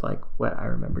size of like what I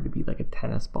remember to be like a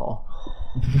tennis ball.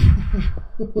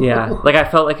 Yeah, like I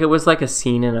felt like it was like a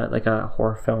scene in a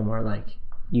horror film where like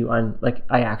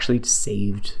I actually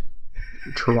saved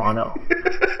Toronto.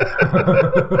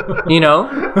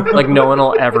 Like no one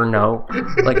will ever know,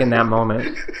 like in that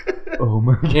moment. Oh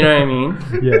my God. You know what I mean?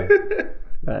 Yeah.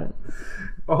 But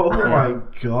my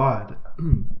God.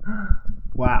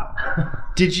 Wow.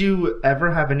 Did you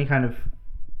ever have any kind of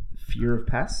fear of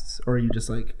pests, or are you just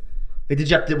like, did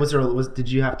you have to, was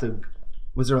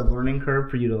there a learning curve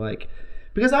for you to like,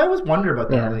 because I always wonder about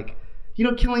that, yeah. Like,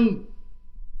 killing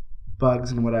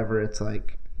bugs and whatever, it's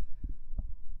like,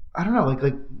 I don't know, like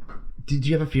did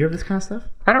you have a fear of this kind of stuff?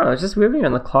 I don't know, it's just weird being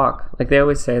on the clock. Like they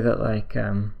always say that like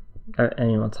and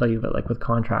I'll tell you, but like with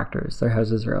contractors, their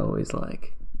houses are always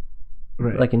like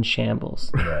right. Like in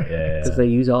shambles, right? Yeah, because they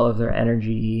use all of their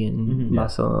energy and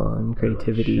muscle and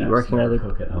creativity working at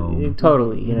home.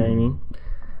 Totally, you know what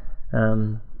I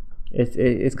mean?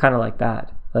 It's kind of like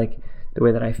that, like the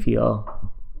way that I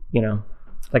feel,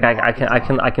 like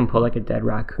I can pull like a dead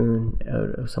raccoon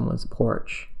out of someone's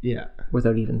porch, yeah,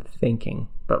 without even thinking.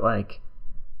 But like,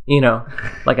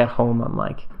 like at home, I'm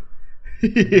like,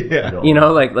 yeah,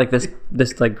 like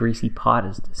this like greasy pot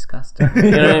is disgusting.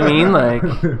 You know what I mean? Like,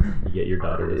 you get your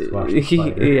daughter to squash the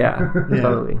spider. Yeah,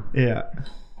 totally. Yeah.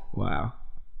 Wow.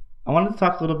 I wanted to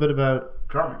talk a little bit about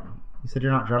drumming. You said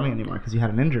you're not drumming anymore because you had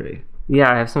an injury.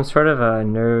 Yeah, I have some sort of a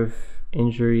nerve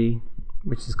injury,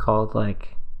 which is called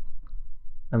like,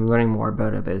 I'm learning more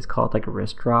about it, but it's called like a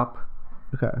wrist drop.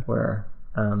 Okay. Where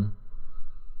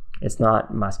it's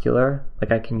not muscular.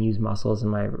 Like I can use muscles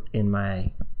in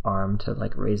my arm to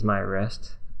like raise my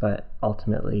wrist, but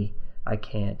ultimately I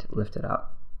can't lift it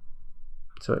up.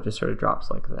 So it just sort of drops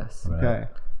like this. Right. Okay.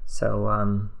 So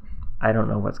I don't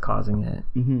know what's causing it.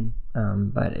 Mm-hmm.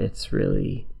 But it's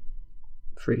really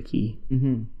freaky.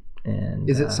 Mm-hmm. And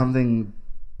is it something?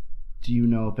 Do you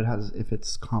know if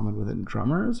it's common within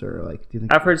drummers, or like do you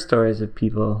think? I've heard stories of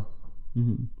people.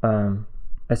 Mm-hmm.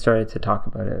 I started to talk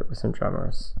about it with some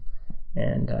drummers,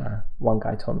 and one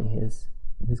guy told me his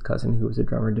cousin, who was a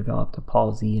drummer, developed a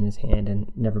palsy in his hand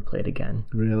and never played again.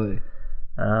 Really?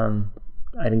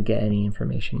 I didn't get any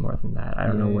information more than that. I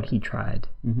don't know what he tried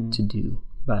to do,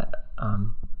 but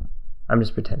I'm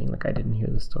just pretending like I didn't hear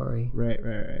the story. Right.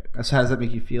 So how does that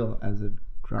make you feel as a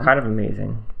drummer? Kind of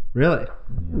amazing. Really?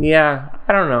 Yeah,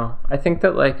 I don't know. I think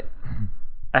that like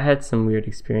I had some weird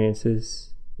experiences,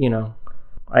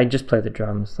 I just play the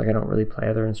drums. Like I don't really play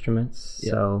other instruments.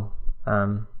 Yeah. So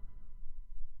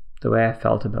the way I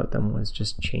felt about them was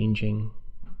just changing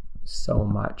so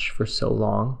much for so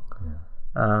long.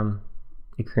 Yeah.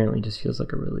 It currently just feels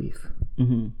like a relief.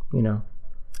 Mm-hmm.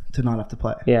 to not have to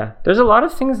play. Yeah, there's a lot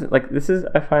of things like this is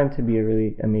I find to be a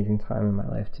really amazing time in my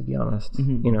life, to be honest.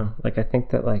 You know, like I think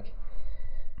that like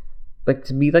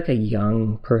to be like a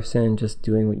young person just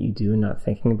doing what you do and not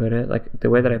thinking about it, like the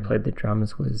way that I played the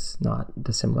drums was not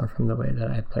dissimilar from the way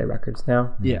that I play records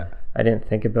now. Yeah, I didn't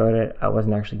think about it. I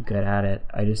wasn't actually good at it.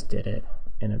 I just did it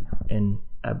in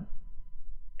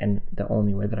the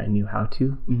only way that I knew how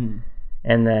to.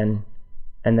 And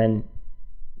then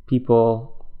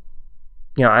people,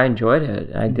 you know, I enjoyed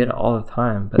it. I did it all the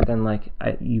time. But then like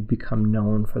you become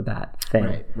known for that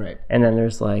thing. Right. And then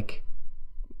there's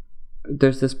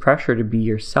this pressure to be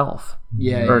yourself.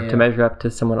 Or to measure up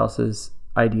to someone else's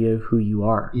idea of who you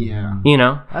are. Yeah. You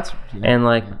know? And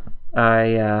like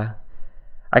yeah.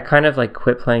 I kind of like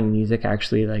quit playing music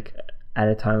actually like at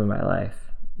a time in my life.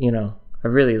 You know, I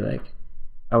really like,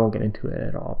 I won't get into it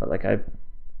at all, but like I've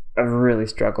really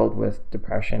struggled with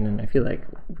depression, and I feel like,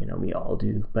 you know, we all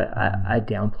do, but I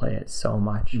downplay it so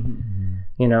much.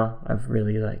 You know, I've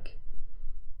really like,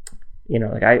 you know,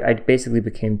 like I basically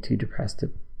became too depressed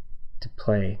to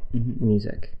play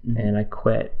music, and I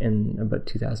quit in about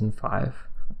 2005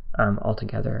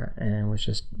 altogether, and was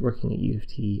just working at U of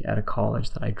T at a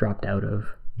college that I dropped out of.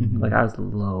 Like I was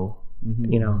low,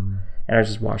 you know, and I was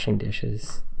just washing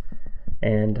dishes,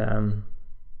 and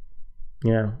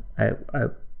you know, I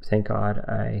thank God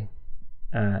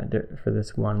for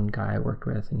this one guy I worked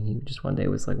with, and he just one day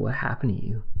was like, "What happened to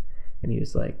you?" And he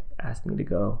was like, asked me to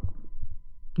go,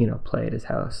 you know, play at his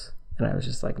house, and I was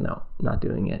just like, "No, not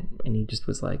doing it." And he just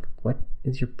was like, "What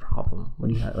is your problem? What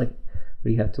do you have? Like, what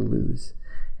do you have to lose?"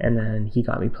 And then he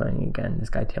got me playing again. This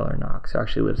guy Taylor Knox, who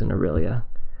actually lives in Aurelia,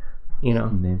 you know,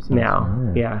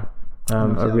 now, yeah.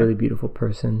 A really beautiful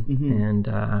person, and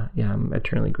yeah, I'm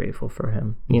eternally grateful for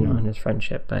him, you know, and his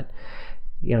friendship. But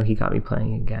you know, he got me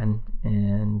playing again,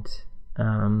 and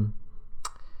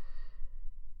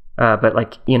but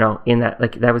like, you know, in that,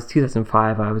 like, that was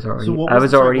 2005. I was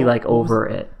already like over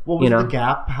it. What was the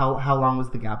gap? How long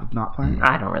was the gap of not playing?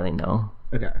 I don't really know.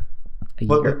 Okay,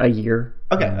 a year.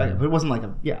 Okay, but it wasn't like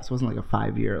so it wasn't like a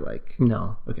 5-year like.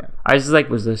 No. Okay. I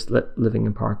was just living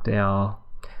in Parkdale.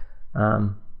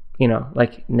 You know,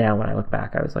 like now when I look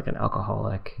back, I was like an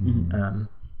alcoholic.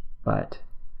 But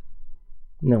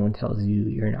no one tells you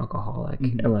you're an alcoholic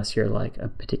unless you're like a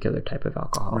particular type of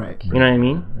alcoholic. Right. You know what I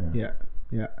mean?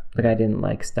 Yeah. Like I didn't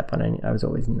like step on any. I was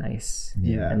always nice.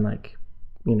 Yeah. And like,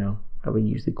 you know, I would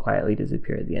usually quietly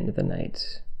disappear at the end of the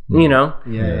night. You know?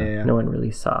 Yeah. No one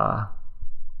really saw.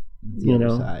 The other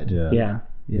side. Yeah.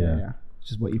 It's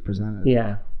just what you presented.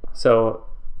 Yeah. So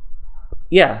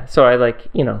I like,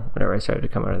 you know, whatever, I started to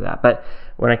come out of that. But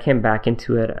when I came back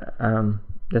into it,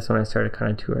 that's when I started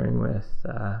kind of touring with,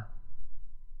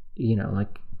 you know,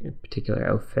 like a particular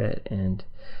outfit, and,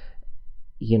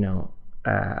 you know,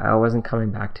 I wasn't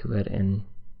coming back to it in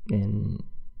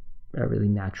a really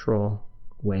natural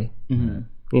way, you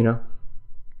know?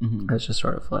 I was just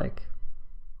sort of like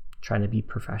trying to be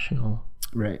professional.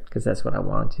 Right. Because that's what I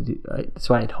wanted to do. That's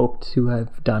what I'd hoped to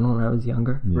have done when I was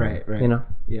younger. Right. You know?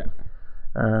 Yeah.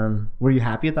 Were you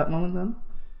happy at that moment then?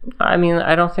 I mean,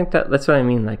 I don't think that's what I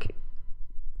mean. Like,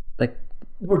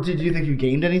 or did you think you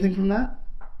gained anything from that?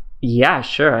 Yeah,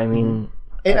 sure. I mean,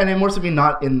 and I more so mean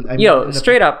not in.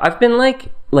 Straight up, I've been like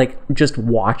just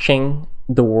watching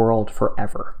the world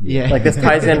forever. Yeah. Like this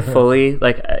ties in fully.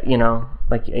 Like, you know,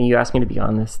 like you asked me to be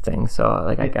on this thing, so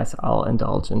like I guess I'll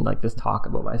indulge in like just talk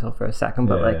about myself for a second.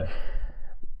 But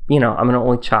you know, I'm an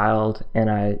only child, and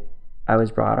I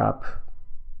was brought up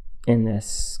in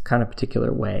this kind of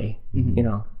particular way, you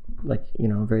know, like, you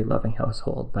know, a very loving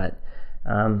household, but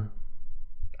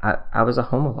I was at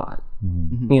home a lot,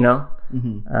 you know,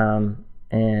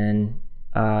 and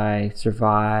I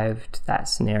survived that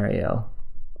scenario,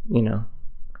 you know.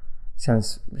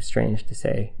 Sounds strange to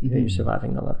say that you're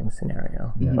surviving a loving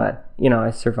scenario, but, you know, I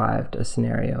survived a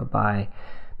scenario by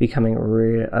becoming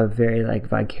a very like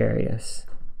vicarious,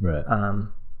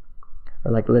 or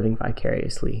like living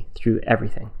vicariously through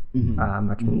everything.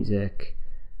 Much music,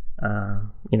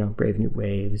 you know, Brave New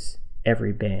Waves,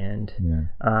 every band.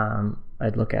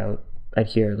 I'd look out, I'd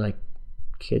hear like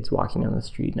kids walking on the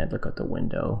street, and I'd look out the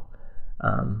window.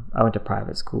 I went to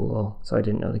private school, so I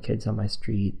didn't know the kids on my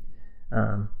street.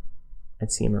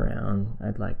 I'd see them around.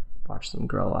 I'd like watch them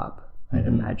grow up. I'd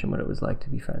imagine what it was like to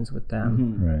be friends with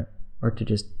them, or to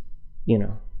just, you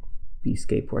know, be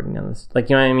skateboarding on this, like,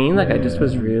 you know what I mean? Like I just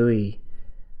was really,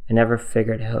 I never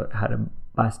figured out how to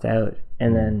bust out.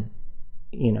 And then,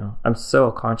 you know, I'm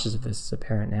so conscious of this as a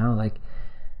parent now, like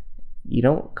you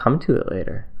don't come to it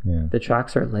later. The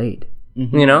tracks are laid,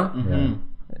 you know?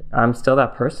 I'm still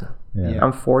that person.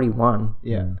 I'm 41.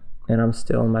 and I'm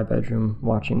still in my bedroom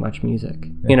watching much music,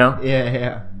 you know?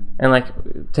 Yeah. And like,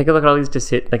 take a look at all these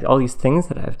all these things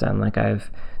that I've done. Like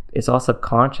it's all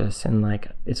subconscious, and like,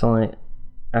 it's only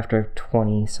after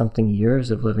 20 something years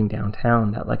of living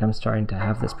downtown that like I'm starting to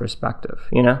have this perspective,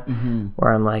 you know,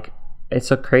 where I'm like, it's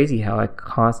so crazy how I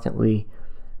constantly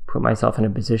put myself in a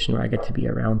position where I get to be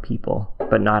around people,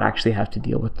 but not actually have to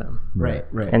deal with them. Right.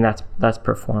 And that's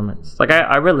performance. Like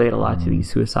I relate a lot to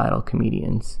these suicidal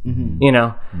comedians, you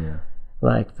know,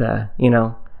 like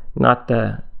not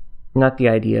the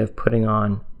idea of putting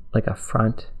on like a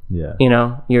front. Yeah. You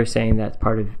know, you're saying that's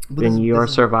part of your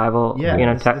survival. Yeah. You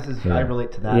know, I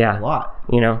relate to that a lot.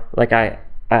 You know, like I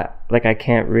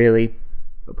can't really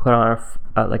put on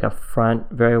a front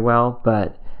very well,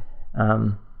 but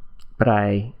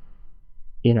I,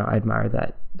 you know, I admire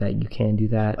that you can do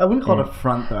that. I wouldn't call it a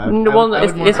front though.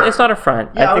 It's not a front.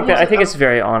 Yeah, I think it's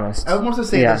very honest. I would more so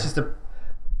say that's just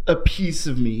a piece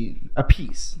of me, a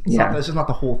piece. It's just not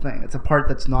the whole thing. It's a part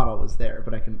that's not always there,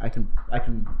 but I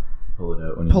can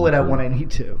pull it out when I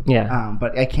need to. Yeah.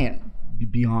 But I can't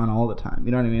be on all the time.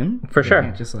 You know what I mean? For sure. I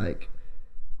can't just like,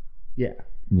 yeah.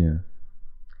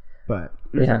 But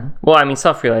yeah. Well, I mean,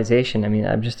 self-realization. I mean,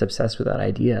 I'm just obsessed with that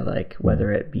idea. Like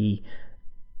whether it be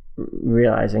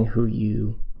realizing who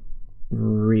you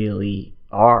really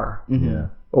are,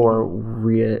 or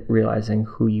realizing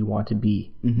who you want to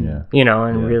be. You know,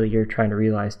 and really you're trying to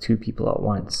realize two people at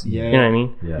once. You know what I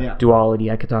mean? Duality.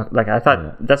 I could talk, like I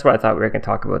thought that's what I thought we were going to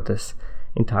talk about this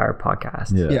entire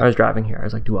podcast. I was driving here, I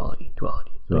was like duality.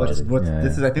 I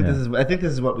think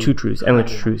this is what two truths,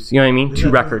 endless truths. You know what I mean? Two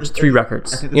records, three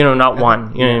records. You know, not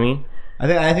one. You know what I mean?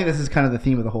 I think this is kind of the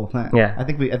theme of the whole thing. Yeah. I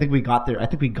think we got there. I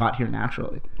think we got here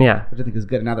naturally. Yeah. Which I think is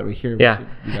good. Now that we're here. Yeah.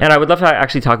 And I would love to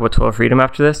actually talk about total freedom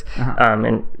after this.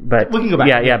 But we can go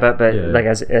back. Yeah. But like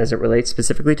as it relates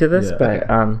specifically to this,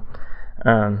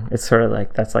 it's sort of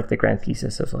like that's like the grand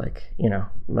thesis of like, you know,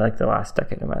 like the last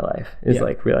decade of my life is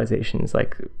like realizations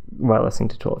like while listening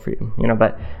to total freedom. You know,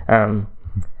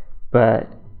 but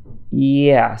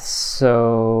yeah.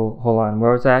 So hold on,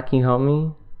 where was that? Can you help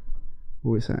me? What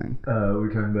were we saying? We were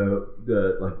talking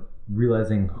about like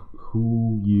realizing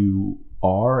who you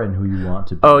are and who you want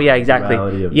to be. Oh yeah, exactly.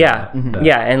 Yeah,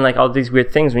 and like all these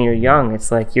weird things when you're young,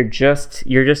 it's like you're just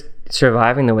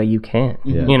surviving the way you can.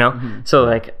 You know. So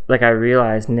like I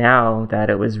realize now that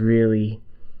it was really,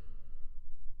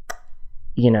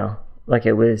 you know, like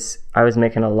I was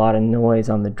making a lot of noise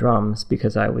on the drums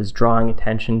because I was drawing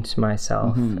attention to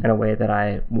myself in a way that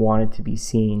I wanted to be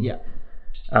seen. Yeah.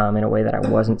 In a way that I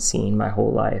wasn't seen my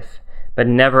whole life, but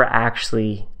never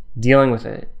actually dealing with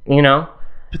it, you know?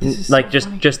 But this is like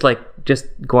so just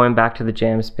going back to the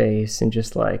jam space and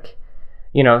just like,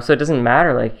 you know, so it doesn't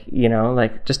matter, like, you know,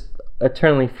 like just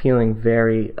eternally feeling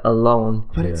very alone.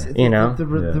 But it's you know, the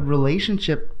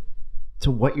relationship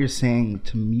to what you're saying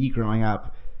to me growing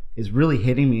up is really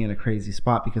hitting me in a crazy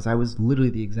spot because I was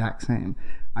literally the exact same.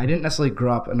 I didn't necessarily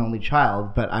grow up an only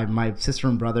child, but my sister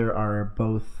and brother are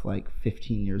both like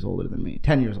 15 years older than me,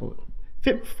 10 years older,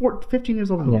 15 years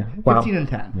older than me, 15 and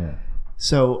 10. Yeah.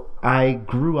 So I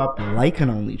grew up like an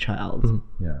only child,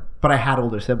 but I had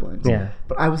older siblings. Yeah.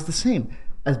 But I was the same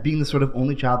as being the sort of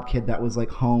only child kid that was like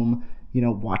home, you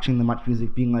know, watching the much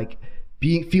music,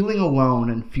 feeling alone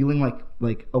and feeling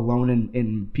like alone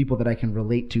in people that I can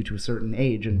relate to a certain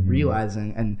age, and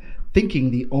realizing and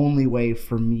thinking the only way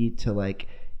for me to like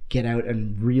get out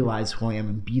and realize who I am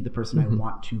and be the person I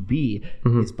want to be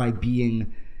is by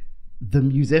being the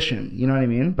musician, you know what I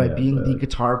mean? By being the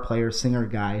guitar player, singer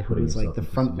guy who was like the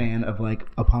front man of like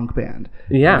a punk band.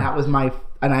 Yeah. And that was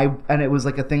and it was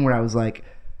like a thing where I was like,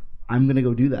 I'm going to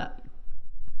go do that.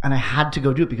 And I had to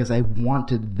go do it because I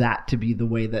wanted that to be the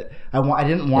way that I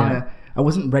didn't want to, I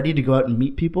wasn't ready to go out and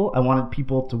meet people. I wanted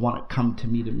people to want to come to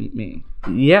me to meet me.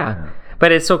 Yeah.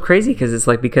 But it's so crazy because it's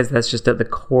like, because that's just at the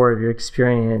core of your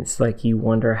experience. Like you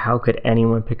wonder, how could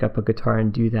anyone pick up a guitar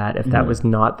and do that if that was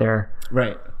not their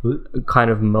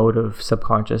kind of motive,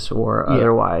 subconscious or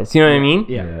otherwise? You know what I mean?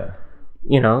 Yeah.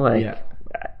 You know, like,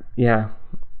 yeah.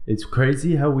 It's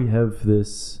crazy how we have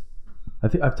this. I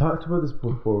think I've talked about this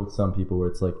before with some people where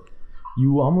it's like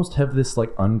you almost have this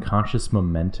like unconscious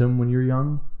momentum when you're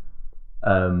young,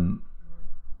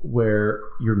 where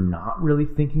you're not really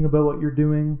thinking about what you're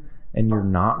doing and you're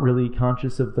not really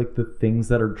conscious of like the things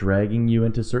that are dragging you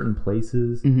into certain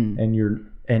places, and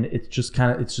it's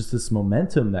just this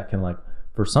momentum that can, like,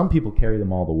 for some people carry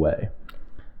them all the way.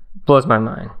 Blows my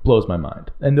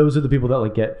mind. And those are the people that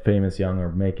like get famous young or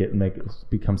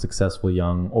become successful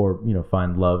young, or, you know,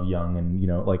 find love young, and, you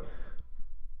know, like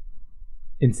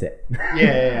insane.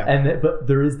 Yeah. And but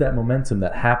there is that momentum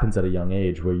that happens at a young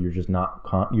age where you're just not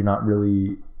you're not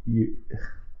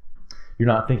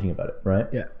thinking about it, right?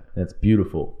 Yeah. And it's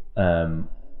beautiful.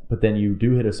 But then you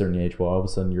do hit a certain age where all of a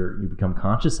sudden you become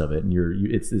conscious of it, and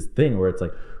it's this thing where it's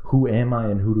like, who am I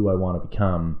and who do I want to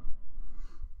become?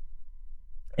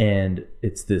 And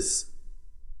it's this.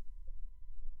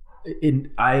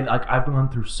 I've gone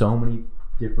through so many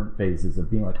different phases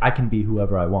of being like, I can be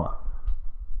whoever I want,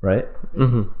 right?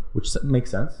 Mm-hmm. Which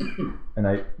makes sense,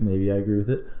 and maybe I agree with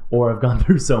it. Or I've gone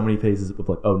through so many phases of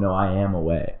like, oh no, I am a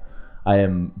way. I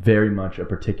am very much a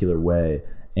particular way.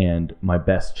 And my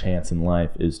best chance in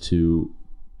life is to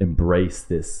embrace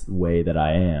this way that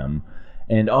I am.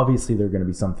 And obviously there are going to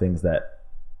be some things that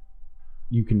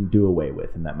you can do away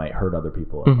with and that might hurt other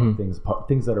people, and things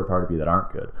that are part of you that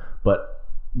aren't good. But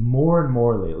more and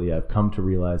more lately, I've come to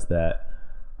realize that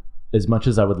as much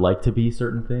as I would like to be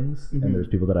certain things, and there's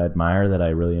people that I admire that I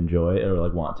really enjoy or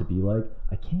like want to be like,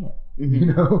 I can't.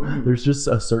 You know, there's just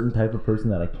a certain type of person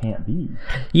that I can't be.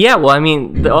 Yeah, well, I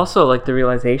mean, also like the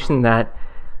realization that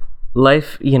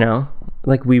life, you know,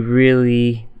 like we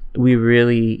really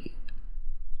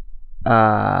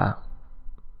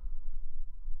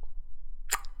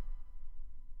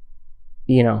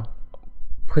you know,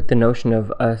 put the notion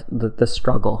of the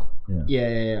struggle,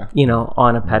 you know,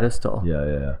 on a pedestal,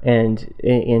 and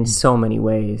in so many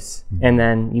ways. And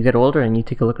then you get older and you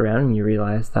take a look around and you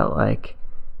realize that, like,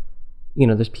 you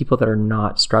know, there's people that are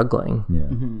not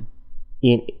struggling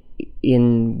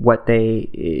in what they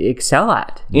excel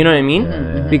at, you know what I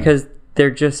mean? Because they're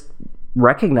just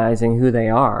recognizing who they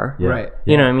are, right?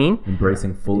 You know what I mean?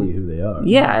 Embracing fully who they are.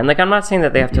 Yeah, and like, I'm not saying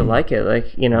that they have to like it,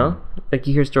 like, you know, like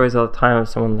you hear stories all the time of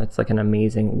someone that's like an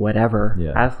amazing whatever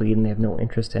athlete and they have no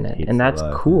interest in it, and that's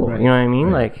cool, you know what I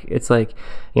mean? Like, it's like,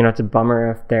 you know, it's a bummer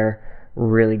if they're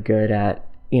really good at,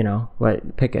 you know,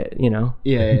 what, pick it, you know,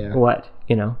 what,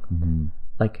 you know,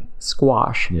 like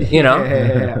squash, you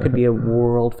know, could be a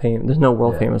world famous. There's no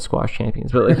world famous squash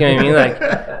champions, but like, you know what I mean? Like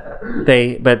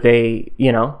they,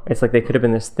 you know, it's like they could have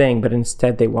been this thing, but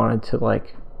instead they wanted to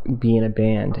like be in a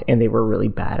band, and they were really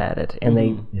bad at it, and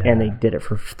they did it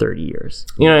for 30 years.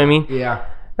 You know what I mean? Yeah.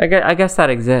 I guess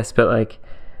that exists, but like,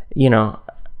 you know,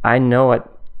 I know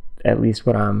at least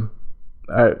what I'm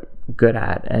good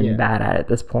at and bad at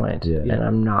this point, and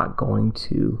I'm not going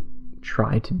to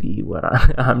try to be what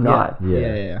I'm not.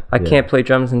 I can't play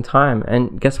drums in time,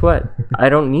 and guess what? I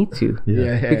don't need to,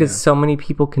 because so many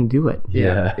people can do it.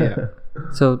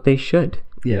 So they should.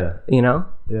 You know,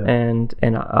 and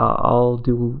I'll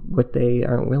do what they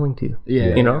aren't willing to.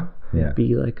 You know,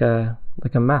 be like a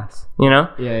mess. You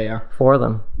know, for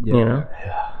them. You know,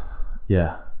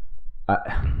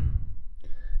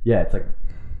 it's like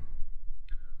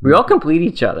we all complete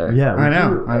each other. Yeah, I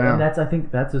know. And I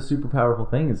think that's a super powerful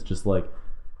thing. It's just like,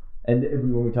 and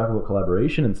when we talk about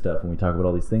collaboration and stuff, when we talk about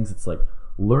all these things, it's like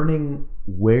learning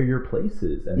where your place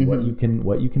is and what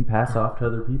you can pass off to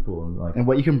other people, and like, and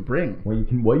what you can bring, what you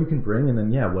can bring, and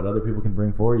then what other people can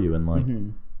bring for you, and like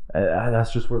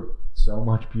that's just where so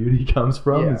much beauty comes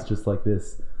from. It's just like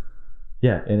this.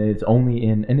 And it's only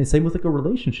and it's same with like a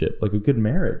relationship, like a good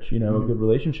marriage. You know, a good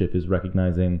relationship is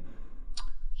recognizing,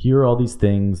 here are all these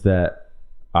things that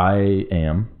I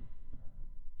am,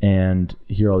 and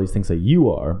here are all these things that you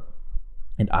are,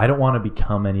 and I don't want to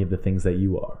become any of the things that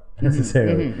you are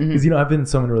necessarily. Because, you know, I've been in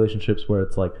so many relationships where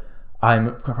it's like,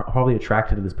 I'm probably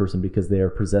attracted to this person because they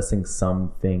are possessing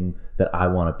something that I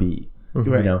want to be.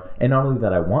 You know, and not only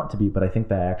that I want to be, but I think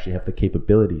that I actually have the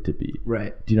capability to be.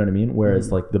 Right. Do you know what I mean?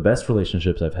 Whereas like the best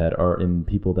relationships I've had are in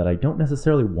people that I don't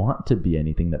necessarily want to be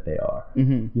anything that they are.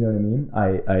 You know what I mean?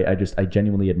 I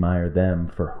genuinely admire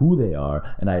them for who they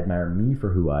are, and I admire me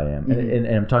for who I am. And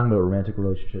I'm talking about romantic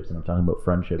relationships, and I'm talking about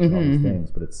friendships and all these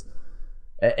things, but it's,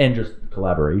 and just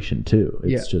collaboration too.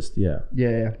 It's just, No,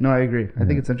 I agree. I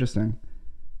think it's interesting.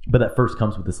 But that first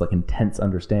comes with this like intense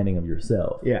understanding of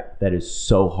yourself. That is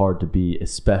so hard to be,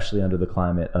 especially under the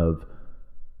climate of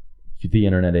the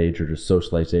internet age or just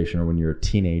socialization, or when you're a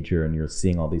teenager and you're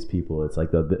seeing all these people. It's like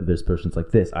this person's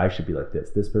like this, I should be like this.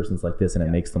 This person's like this, and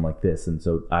it makes them like this, and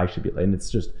so I should be like. And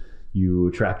it's just, you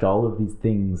attract all of these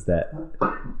things that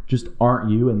just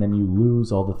aren't you, and then you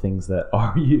lose all the things that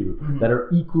are you, that are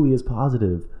equally as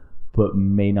positive, but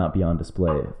may not be on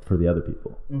display for the other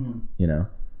people. You know.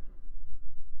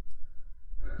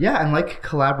 Yeah, and like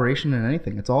collaboration in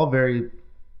anything, it's all very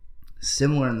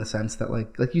similar in the sense that,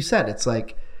 like you said, it's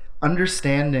like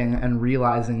understanding and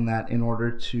realizing that in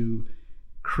order to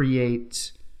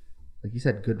create, like you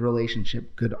said, good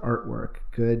relationship, good artwork,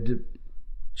 good,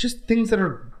 just things that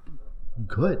are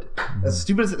good, as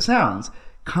stupid as it sounds,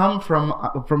 come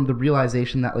from the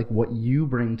realization that like what you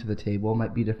bring to the table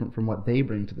might be different from what they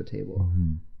bring to the table.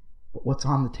 Mm-hmm. But what's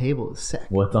on the table is sick.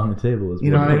 What's on the table is,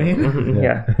 you know what I mean?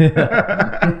 Yeah.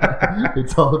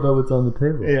 It's all about what's on the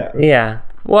table. Yeah. Yeah.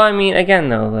 Well, I mean, again,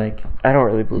 though, like, I don't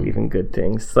really believe in good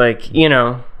things. Like, you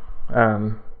know,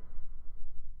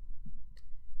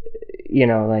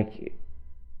 like,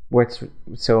 what's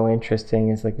so interesting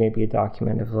is, like, maybe a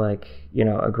document of, like, you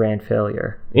know, a grand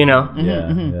failure, you know?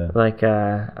 Yeah. Like,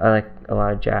 I like a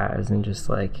lot of jazz and just,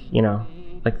 like, you know,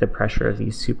 like the pressure of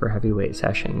these super heavyweight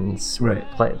sessions. Right.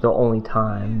 The only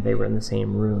time they were in the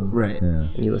same room. Right. Yeah.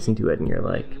 And you listen to it and you're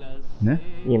like, yeah.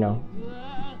 you know,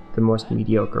 the most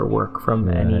mediocre work from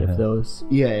any of those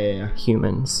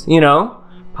humans, you know,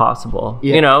 possible.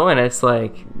 Yeah. You know, and it's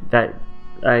like that.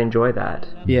 I enjoy that.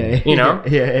 Yeah. You know?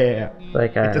 Yeah.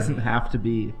 Like it doesn't have to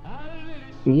be.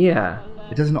 Yeah.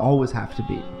 It doesn't always have to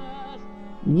be.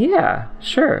 Yeah,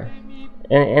 sure.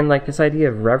 And like this idea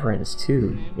of reverence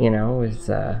too, you know, is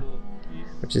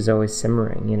which is always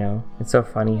simmering, you know. It's so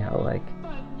funny how like,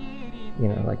 you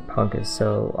know, like punk is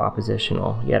so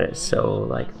oppositional, yet it's so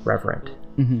like reverent.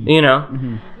 Mm-hmm. You know?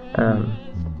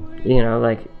 Mm-hmm. You know,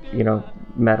 like, you know,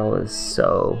 metal is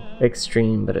so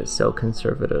extreme, but it's so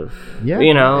conservative. Yeah.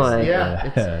 You know, like,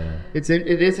 it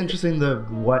is interesting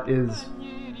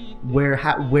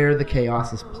where the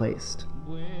chaos is placed.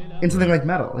 In something like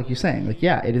metal, like you're saying, like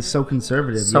it is so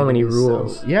conservative. So many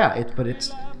rules. So,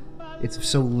 it's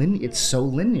so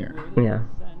linear. Yeah.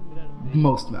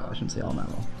 Most metal, I shouldn't say all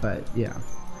metal, but yeah.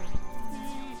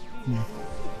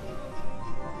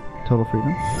 Total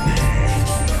freedom.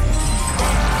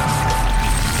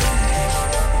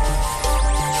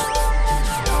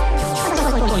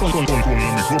 Con la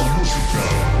mejor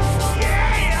música.